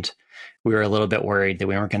 And we were a little bit worried that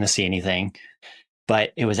we weren't going to see anything.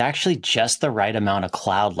 But it was actually just the right amount of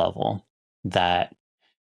cloud level that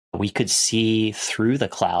we could see through the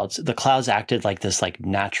clouds. The clouds acted like this like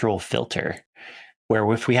natural filter, where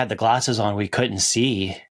if we had the glasses on, we couldn't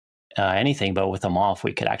see anything, but with them off,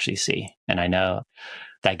 we could actually see. And I know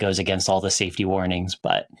that goes against all the safety warnings,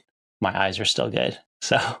 but my eyes are still good.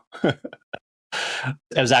 So it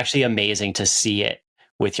was actually amazing to see it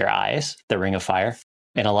with your eyes, the Ring of Fire.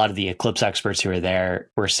 And a lot of the eclipse experts who were there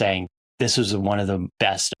were saying, this was one of the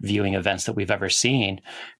best viewing events that we've ever seen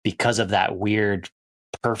because of that weird,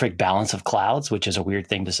 perfect balance of clouds, which is a weird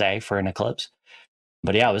thing to say for an eclipse.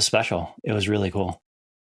 But yeah, it was special. It was really cool.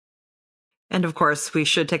 And of course, we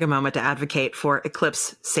should take a moment to advocate for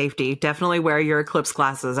eclipse safety. Definitely wear your eclipse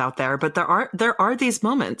glasses out there. But there are these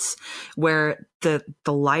moments where the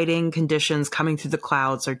lighting conditions coming through the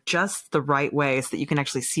clouds are just the right way so that you can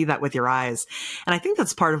actually see that with your eyes. And I think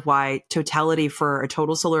that's part of why totality for a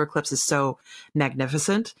total solar eclipse is so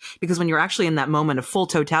magnificent. Because when you're actually in that moment of full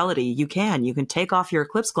totality, you can take off your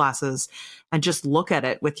eclipse glasses and just look at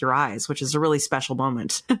it with your eyes, which is a really special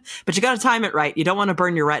moment. But you got to time it right. You don't want to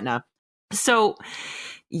burn your retina. So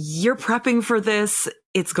you're prepping for this.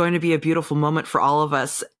 It's going to be a beautiful moment for all of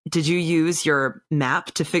us. Did you use your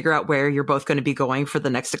map to figure out where you're both going to be going for the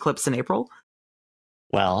next eclipse in April?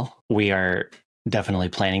 Well, we are definitely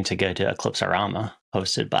planning to go to Eclipse-orama,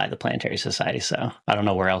 hosted by the Planetary Society. So I don't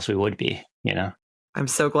know where else we would be, I'm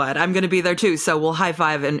so glad. I'm going to be there too. So we'll high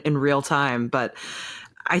five in real time. But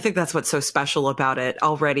I think that's what's so special about it.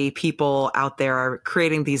 Already people out there are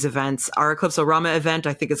creating these events. Our Eclipse-orama event,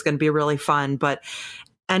 I think, is going to be really fun. But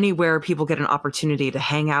anywhere people get an opportunity to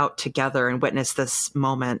hang out together and witness this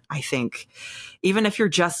moment, I think, even if you're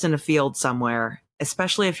just in a field somewhere,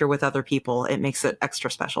 especially if you're with other people, it makes it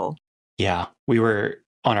extra special. Yeah, we were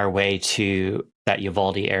on our way to that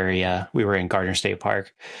Uvalde area. We were in Gardner State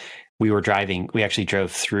Park. We actually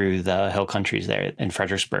drove through the hill countries there in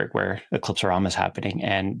Fredericksburg where Eclipse-orama is happening.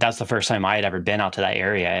 And that's the first time I had ever been out to that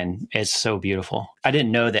area. And it's so beautiful. I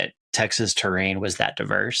didn't know that Texas terrain was that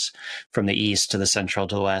diverse, from the east to the central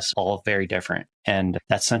to the west, all very different. And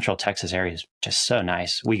that central Texas area is just so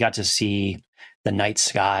nice. We got to see the night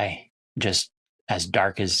sky just as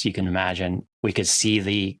dark as you can imagine. We could see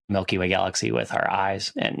the Milky Way galaxy with our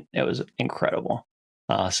eyes, and it was incredible.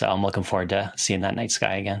 So I'm looking forward to seeing that night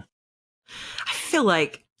sky again. I feel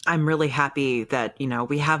like I'm really happy that,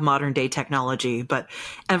 we have modern day technology, but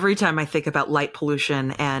every time I think about light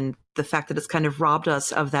pollution and the fact that it's kind of robbed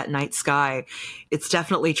us of that night sky, it's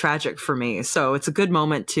definitely tragic for me. So it's a good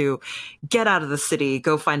moment to get out of the city,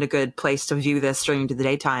 go find a good place to view this during the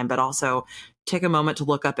daytime, but also take a moment to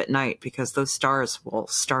look up at night because those stars will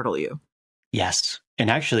startle you. Yes. And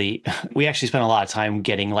actually, we actually spent a lot of time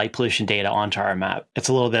getting light pollution data onto our map. It's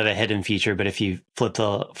a little bit of a hidden feature, but if you flip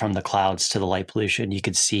from the clouds to the light pollution, you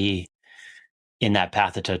could see in that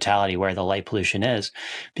path of totality where the light pollution is.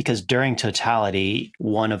 Because during totality,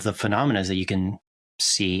 one of the phenomena is that you can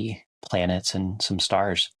see planets and some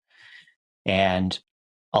stars. And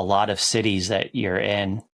a lot of cities that you're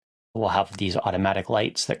in will have these automatic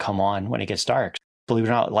lights that come on when it gets dark. Believe it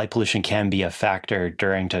or not, light pollution can be a factor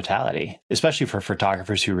during totality, especially for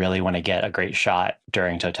photographers who really want to get a great shot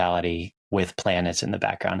during totality with planets in the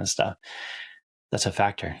background and stuff. That's a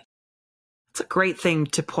factor. It's a great thing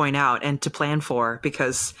to point out and to plan for,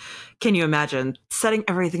 because can you imagine setting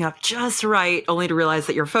everything up just right only to realize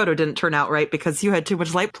that your photo didn't turn out right because you had too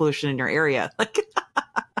much light pollution in your area?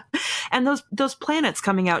 And those planets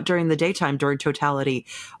coming out during the daytime during totality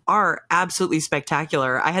are absolutely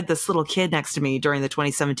spectacular. I had this little kid next to me during the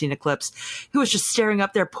 2017 eclipse who was just staring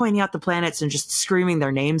up there, pointing out the planets and just screaming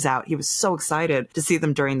their names out. He was so excited to see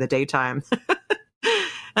them during the daytime.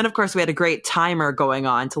 And of course, we had a great timer going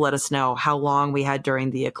on to let us know how long we had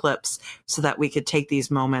during the eclipse so that we could take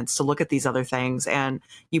these moments to look at these other things. And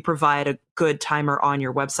you provide a good timer on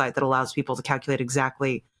your website that allows people to calculate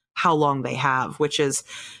exactly how long they have, which is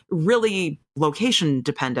really location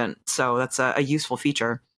dependent. So that's a useful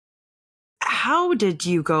feature. How did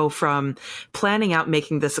you go from planning out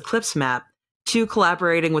making this eclipse map to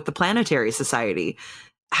collaborating with the Planetary Society?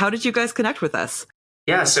 How did you guys connect with us?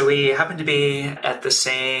 Yeah, so we happened to be at the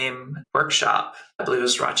same workshop. I believe it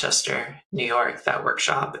was Rochester, New York, that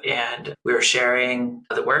workshop. And we were sharing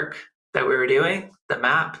the work that we were doing, the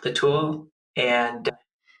map, the tool, and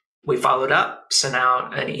we followed up, sent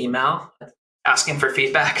out an email asking for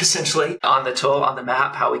feedback, essentially, on the tool, on the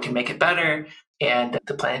map, how we can make it better. And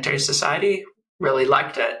the Planetary Society really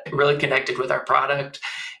liked it, really connected with our product.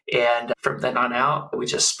 And from then on out, we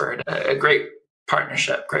just spurred a great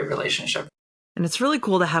partnership, great relationship. And it's really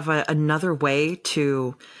cool to have another way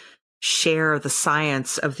to share the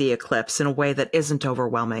science of the eclipse in a way that isn't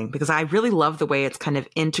overwhelming, because I really love the way it's kind of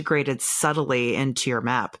integrated subtly into your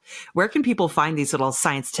map. Where can people find these little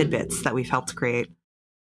science tidbits that we've helped create?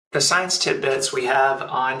 The science tidbits we have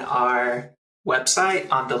on our website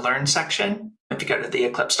on the Learn section. If you go to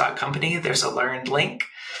theeclipse.company, there's a Learn link,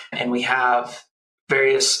 and we have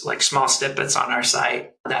various small snippets on our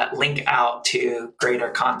site that link out to greater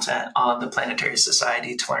content on the Planetary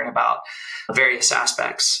Society to learn about various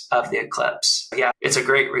aspects of the eclipse. Yeah, it's a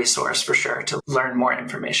great resource for sure to learn more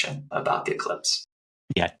information about the eclipse.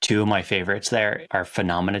 Yeah, two of my favorites there are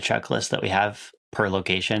phenomena checklists that we have per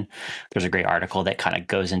location. There's a great article that kind of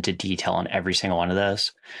goes into detail on every single one of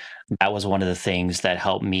those. That was one of the things that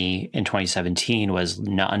helped me in 2017 was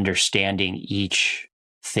understanding each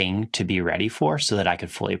thing to be ready for so that I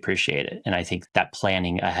could fully appreciate it. And I think that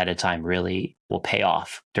planning ahead of time really will pay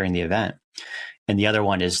off during the event. And the other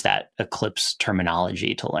one is that eclipse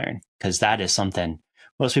terminology to learn, because that is something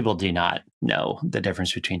most people do not know, the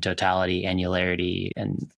difference between totality, annularity,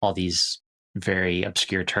 and all these very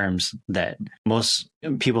obscure terms that most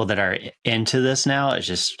people that are into this now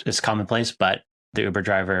it's commonplace, but the Uber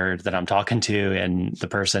driver that I'm talking to and the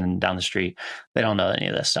person down the street, they don't know any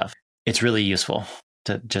of this stuff. It's really useful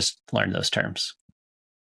to just learn those terms.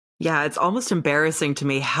 Yeah, it's almost embarrassing to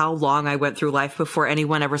me how long I went through life before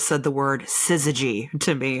anyone ever said the word syzygy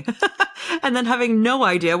to me, and then having no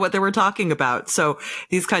idea what they were talking about. So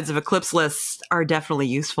these kinds of eclipse lists are definitely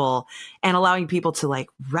useful, and allowing people to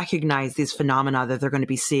recognize these phenomena that they're going to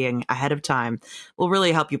be seeing ahead of time will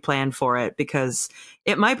really help you plan for it, because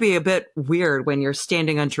it might be a bit weird when you're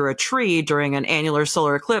standing under a tree during an annular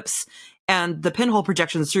solar eclipse and the pinhole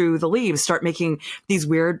projections through the leaves start making these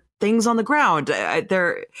weird things on the ground.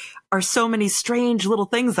 There are so many strange little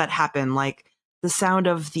things that happen, like the sound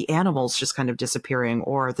of the animals just kind of disappearing,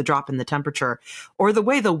 or the drop in the temperature, or the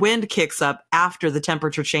way the wind kicks up after the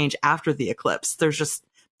temperature change after the eclipse. There's just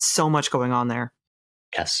so much going on there.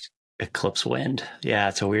 Yes, eclipse wind. Yeah,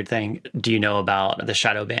 it's a weird thing. Do you know about the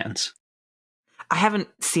shadow bands? I haven't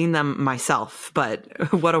seen them myself, but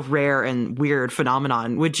what a rare and weird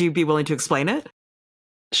phenomenon. Would you be willing to explain it?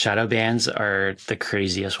 Shadow bands are the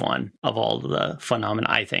craziest one of all the phenomena,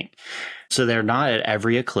 I think. So they're not at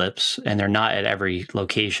every eclipse, and they're not at every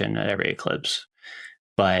location at every eclipse.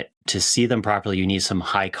 But to see them properly, you need some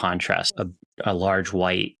high contrast, a large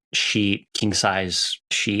white sheet, king size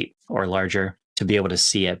sheet or larger, to be able to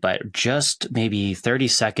see it. But just maybe 30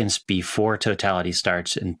 seconds before totality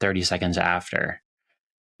starts and 30 seconds after,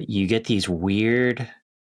 you get these weird,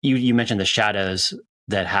 you mentioned the shadows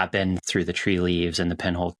that happen through the tree leaves and the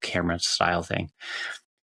pinhole camera style thing.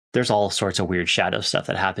 There's all sorts of weird shadow stuff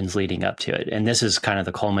that happens leading up to it. And this is kind of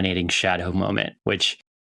the culminating shadow moment, which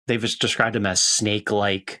they've just described them as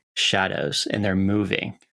snake-like shadows, and they're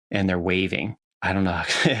moving and they're waving. I don't know.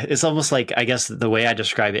 It's almost like, I guess the way I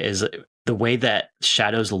describe it is the way that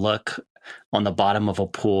shadows look on the bottom of a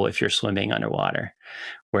pool if you're swimming underwater,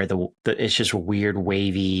 where it's just weird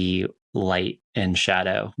wavy light and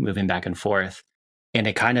shadow moving back and forth. And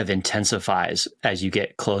it kind of intensifies as you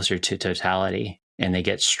get closer to totality, and they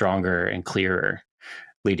get stronger and clearer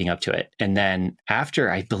leading up to it. And then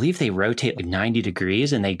after, I believe they rotate like 90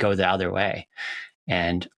 degrees and they go the other way.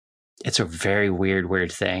 And it's a very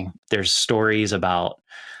weird thing. There's stories about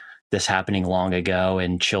this happening long ago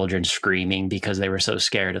and children screaming because they were so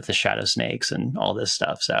scared of the shadow snakes and all this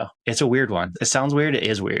stuff. So it's a weird one. It sounds weird. It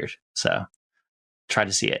is weird. So try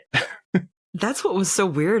to see it. That's what was so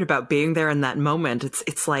weird about being there in that moment.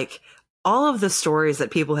 It's like all of the stories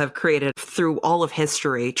that people have created through all of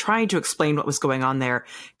history, trying to explain what was going on there,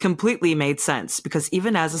 completely made sense. Because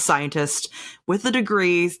even as a scientist with a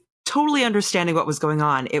degree, totally understanding what was going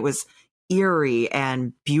on, it was eerie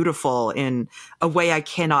and beautiful in a way I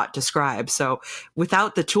cannot describe. So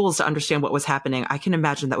without the tools to understand what was happening, I can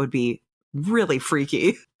imagine that would be really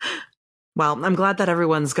freaky. Well, I'm glad that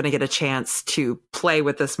everyone's going to get a chance to play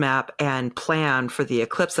with this map and plan for the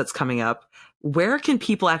eclipse that's coming up. Where can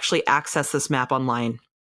people actually access this map online?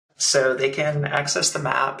 So they can access the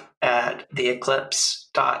map at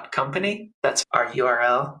theeclipse.company. That's our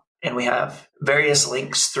URL. And we have various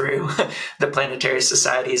links through the Planetary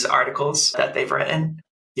Society's articles that they've written.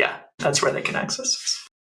 Yeah, that's where they can access us.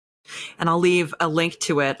 And I'll leave a link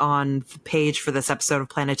to it on the page for this episode of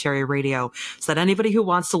Planetary Radio so that anybody who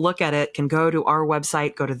wants to look at it can go to our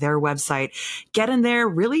website, go to their website, get in there,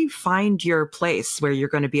 really find your place where you're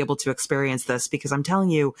going to be able to experience this. Because I'm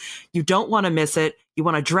telling you, you don't want to miss it. You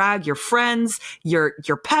want to drag your friends, your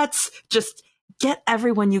pets, just get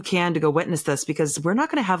everyone you can to go witness this, because we're not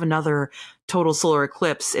going to have another total solar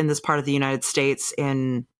eclipse in this part of the United States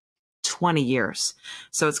in 20 years.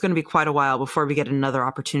 So it's going to be quite a while before we get another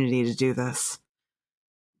opportunity to do this.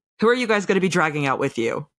 Who are you guys going to be dragging out with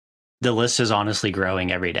you? The list is honestly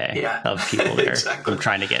growing every day of people there. Exactly. I'm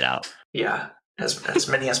trying to get out. Yeah, as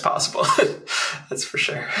many as possible. That's for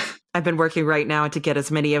sure. I've been working right now to get as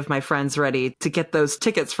many of my friends ready to get those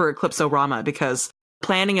tickets for Eclipse-O-Rama, because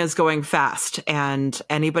planning is going fast, and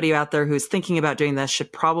anybody out there who's thinking about doing this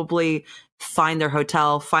should probably find their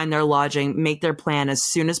hotel, find their lodging, make their plan as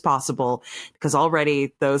soon as possible, because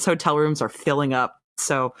already those hotel rooms are filling up.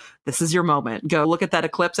 So this is your moment. Go look at that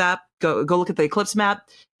Eclipse app. Go look at the Eclipse map.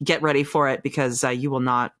 Get ready for it, because you will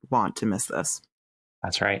not want to miss this.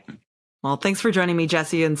 That's right. Well, thanks for joining me,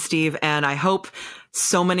 Jesse and Steve. And I hope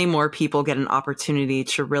so many more people get an opportunity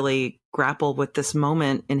to really grapple with this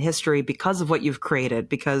moment in history because of what you've created,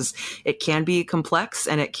 because it can be complex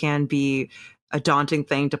and it can be a daunting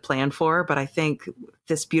thing to plan for. But I think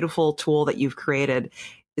this beautiful tool that you've created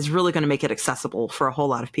is really going to make it accessible for a whole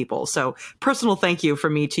lot of people. So personal thank you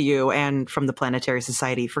from me to you and from the Planetary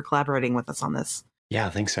Society for collaborating with us on this.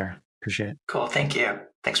 Yeah, thanks, Sarah. Appreciate it. Cool. Thank you.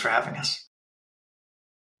 Thanks for having us.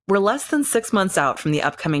 We're less than 6 months out from the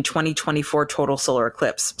upcoming 2024 total solar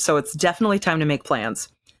eclipse, so it's definitely time to make plans.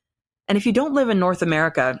 And if you don't live in North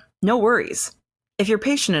America, no worries. If you're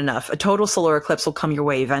patient enough, a total solar eclipse will come your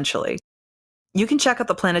way eventually. You can check out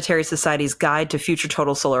the Planetary Society's Guide to Future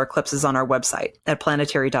Total Solar Eclipses on our website at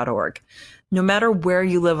planetary.org. No matter where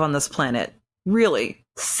you live on this planet, really,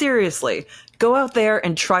 seriously, go out there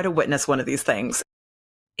and try to witness one of these things.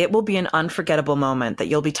 It will be an unforgettable moment that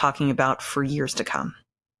you'll be talking about for years to come.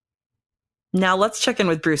 Now let's check in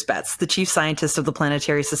with Bruce Betts, the chief scientist of the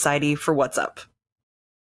Planetary Society, for What's Up.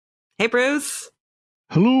 Hey, Bruce.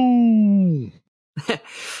 Hello.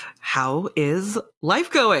 How is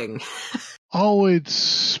life going? Always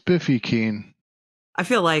spiffy keen. I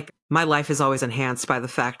feel like my life is always enhanced by the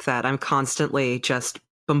fact that I'm constantly just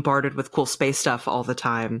bombarded with cool space stuff all the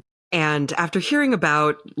time. And after hearing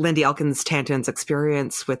about Lindy Elkins-Tanton's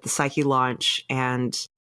experience with the Psyche launch and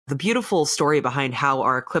the beautiful story behind how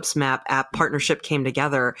our Eclipse Map app partnership came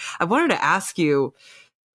together, I wanted to ask you,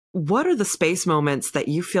 what are the space moments that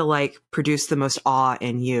you feel like produce the most awe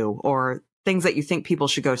in you, or things that you think people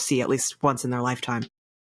should go see at least once in their lifetime?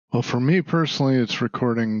 Well, for me personally, it's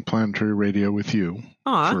recording Planetary Radio with you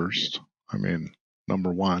Aww. first. I mean,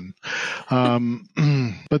 number one.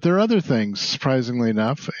 But there are other things, surprisingly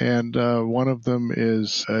enough, and one of them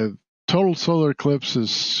is total solar eclipse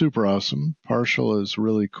is super awesome. Partial is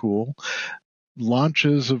really cool.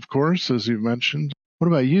 Launches, of course, as you mentioned. What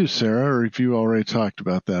about you, Sarah, or have you already talked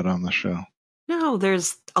about that on the show? No,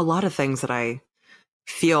 there's a lot of things that I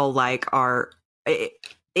feel like are...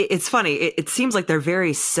 It's funny. It seems like they're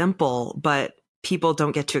very simple, but people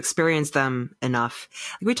don't get to experience them enough.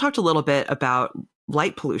 We talked a little bit about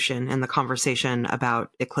light pollution in the conversation about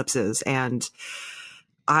eclipses. And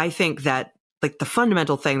I think that like the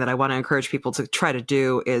fundamental thing that I want to encourage people to try to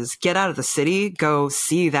do is get out of the city, go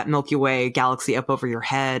see that Milky Way galaxy up over your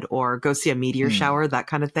head, or go see a meteor shower, that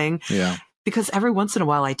kind of thing. Yeah. Because every once in a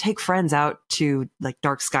while I take friends out to like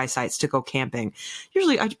dark sky sites to go camping.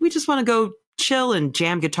 Usually we just want to go chill and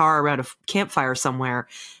jam guitar around a campfire somewhere.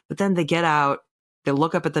 But then they get out, they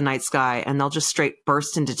look up at the night sky, and they'll just straight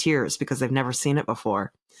burst into tears because they've never seen it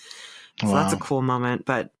before. So that's a cool moment.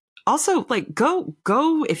 But also, like, go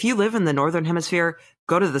if you live in the northern hemisphere,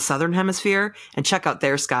 go to the southern hemisphere and check out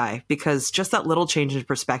their sky, because just that little change in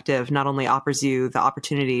perspective not only offers you the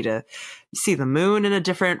opportunity to see the moon in a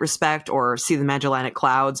different respect or see the Magellanic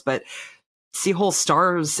Clouds, but see whole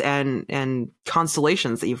stars and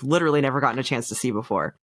constellations that you've literally never gotten a chance to see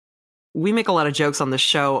before. We make a lot of jokes on this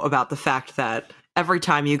show about the fact that every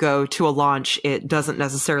time you go to a launch, it doesn't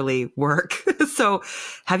necessarily work. So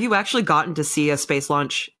have you actually gotten to see a space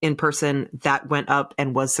launch in person that went up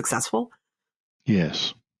and was successful?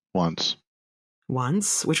 Yes, once.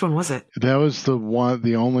 Once? Which one was it? That was the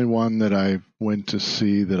only one that I went to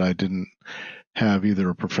see that I didn't have either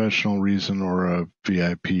a professional reason or a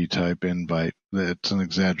VIP type invite. It's an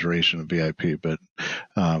exaggeration of VIP, but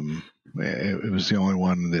it was the only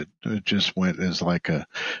one that just went as like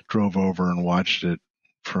drove over and watched it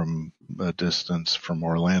from a distance from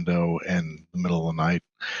Orlando in the middle of the night,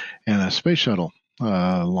 and a space shuttle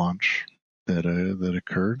launch that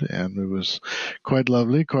occurred, and it was quite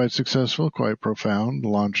lovely, quite successful, quite profound.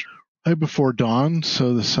 Launched right before dawn,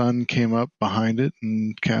 so the sun came up behind it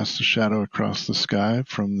and cast a shadow across the sky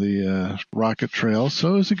from the rocket trail.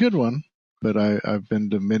 So it was a good one. But I've been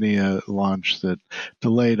to many a launch that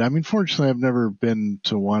delayed. I mean, fortunately, I've never been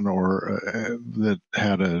to one that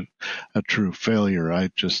had a true failure. I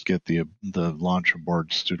just get the launch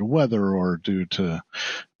aborts due to weather or due to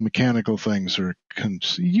mechanical things, or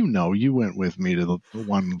you went with me to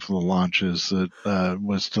one of the launches that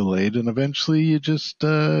was delayed, and eventually you just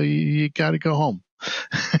you got to go home,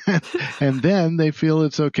 and then they feel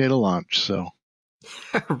it's okay to launch. So,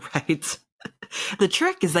 right. The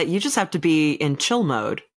trick is that you just have to be in chill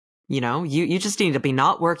mode. You know, you just need to be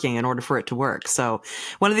not working in order for it to work. So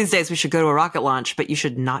one of these days we should go to a rocket launch, but you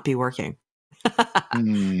should not be working.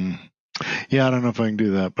 Yeah, I don't know if I can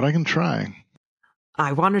do that, but I can try.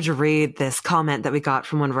 I wanted to read this comment that we got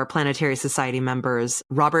from one of our Planetary Society members,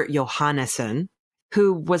 Robert Johannesson,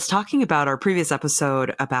 who was talking about our previous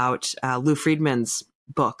episode about Lou Friedman's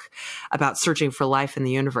book about searching for life in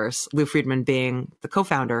the universe, Lou Friedman being the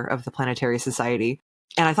co-founder of the Planetary Society.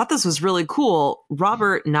 And I thought this was really cool.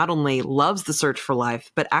 Robert not only loves the search for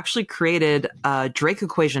life, but actually created a Drake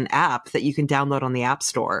equation app that you can download on the App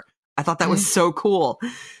Store. I thought that was so cool.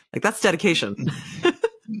 Like, that's dedication.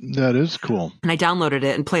 That is cool. And I downloaded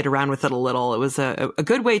it and played around with it a little. It was a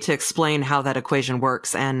good way to explain how that equation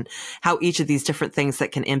works and how each of these different things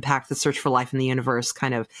that can impact the search for life in the universe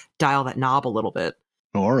kind of dial that knob a little bit.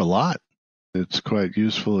 Or a lot. It's quite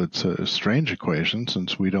useful. It's a strange equation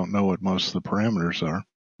since we don't know what most of the parameters are,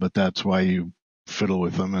 but that's why you fiddle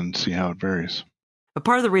with them and see how it varies. But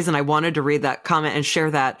part of the reason I wanted to read that comment and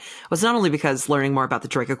share that was not only because learning more about the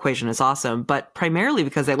Drake equation is awesome, but primarily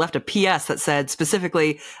because they left a PS that said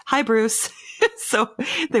specifically, "Hi, Bruce." So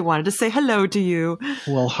they wanted to say hello to you.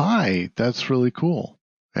 Well, hi. That's really cool.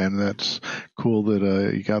 And that's cool that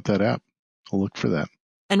you got that app. I'll look for that.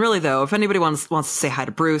 And really, though, if anybody wants to say hi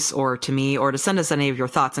to Bruce or to me or to send us any of your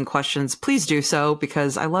thoughts and questions, please do so,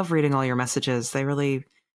 because I love reading all your messages. They really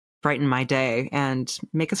brighten my day and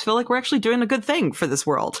make us feel like we're actually doing a good thing for this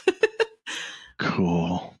world.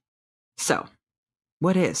 Cool. So,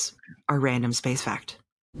 what is our random space fact?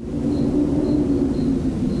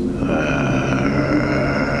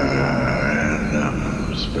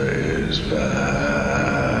 Random space fact.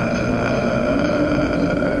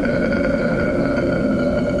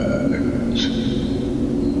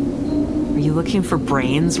 Are you looking for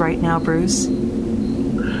brains right now, Bruce?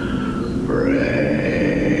 Brains.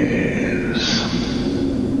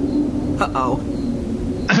 Uh-oh.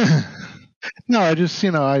 No, I just,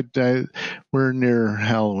 we're near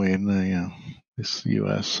Halloween, this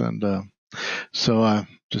U.S., and So I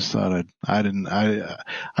just thought I didn't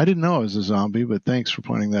know I was a zombie, but thanks for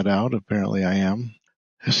pointing that out. Apparently I am.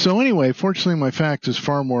 So anyway, fortunately, my fact is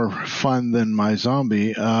far more fun than my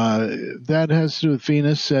zombie. That has to do with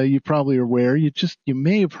Venus. You probably are aware. You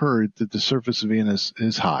may have heard that the surface of Venus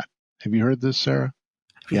is hot. Have you heard this, Sarah?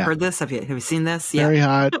 Have you heard this? Have you seen this? Very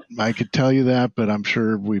hot. I could tell you that, but I'm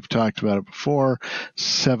sure we've talked about it before.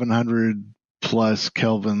 700 plus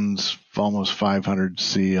Kelvins, almost 500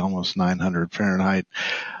 C, almost 900 Fahrenheit.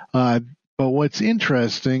 But what's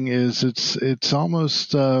interesting is it's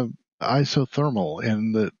almost isothermal,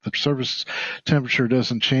 and the surface temperature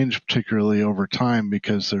doesn't change particularly over time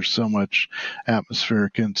because there's so much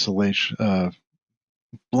atmospheric insulation,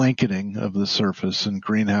 blanketing of the surface and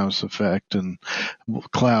greenhouse effect and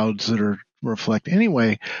clouds that are reflect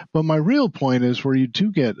anyway. But my real point is where you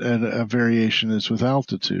do get a variation is with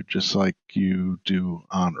altitude, just like you do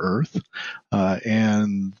on Earth.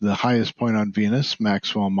 And the highest point on Venus,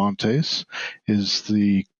 Maxwell Montes, is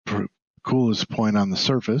the coolest point on the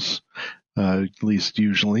surface, at least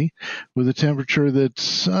usually, with a temperature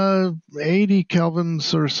that's 80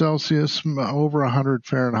 kelvins or Celsius, over 100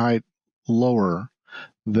 Fahrenheit lower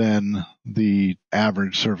than the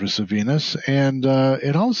average surface of Venus. And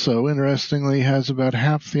it also, interestingly, has about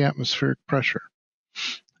half the atmospheric pressure.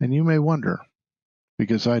 And you may wonder,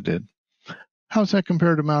 because I did, how's that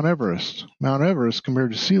compared to Mount Everest? Mount Everest,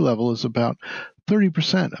 compared to sea level, is about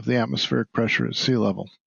 30% of the atmospheric pressure at sea level,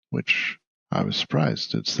 which I was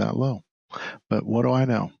surprised it's that low. But what do I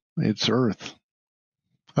know? It's Earth.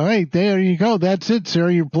 All right, there you go. That's it,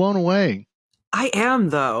 Sarah. You're blown away. I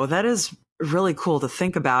am, though. That is really cool to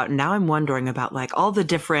think about. And now I'm wondering about like all the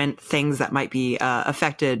different things that might be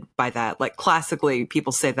affected by that. Like classically,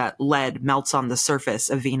 people say that lead melts on the surface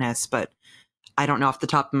of Venus, but I don't know off the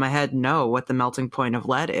top of my head what the melting point of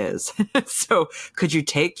lead is. So could you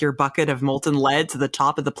take your bucket of molten lead to the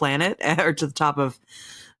top of the planet or to the top of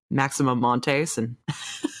Maxima Montes? And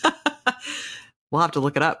we'll have to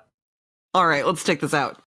look it up. All right, let's take this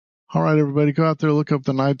out. All right, everybody, go out there, look up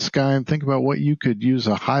the night sky, and think about what you could use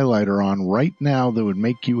a highlighter on right now that would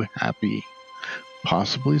make you happy.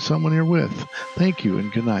 Possibly someone you're with. Thank you,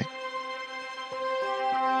 and good night.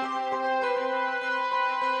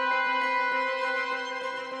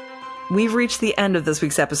 We've reached the end of this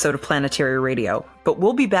week's episode of Planetary Radio, but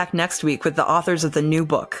we'll be back next week with the authors of the new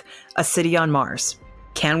book, A City on Mars.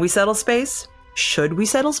 Can we settle space? Should we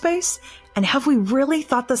settle space? And have we really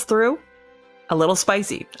thought this through? A little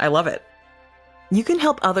spicy. I love it. You can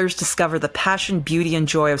help others discover the passion, beauty, and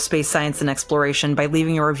joy of space science and exploration by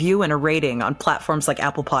leaving a review and a rating on platforms like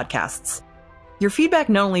Apple Podcasts. Your feedback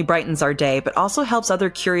not only brightens our day, but also helps other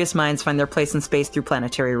curious minds find their place in space through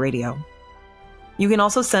Planetary Radio. You can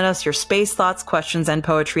also send us your space thoughts, questions, and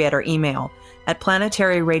poetry at our email at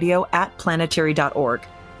planetaryradio@planetary.org.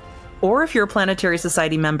 Or if you're a Planetary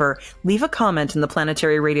Society member, leave a comment in the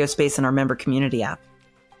Planetary Radio space in our member community app.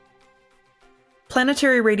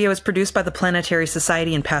 Planetary Radio is produced by the Planetary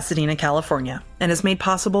Society in Pasadena, California, and is made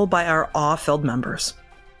possible by our awe-filled members.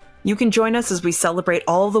 You can join us as we celebrate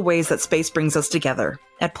all the ways that space brings us together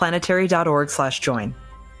at planetary.org/join.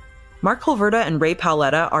 Mark Holverda and Ray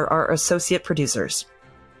Paoletta are our associate producers.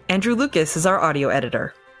 Andrew Lucas is our audio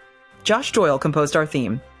editor. Josh Doyle composed our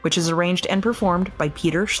theme, which is arranged and performed by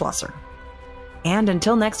Peter Schlosser. And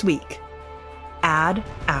until next week, Ad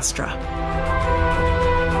Astra.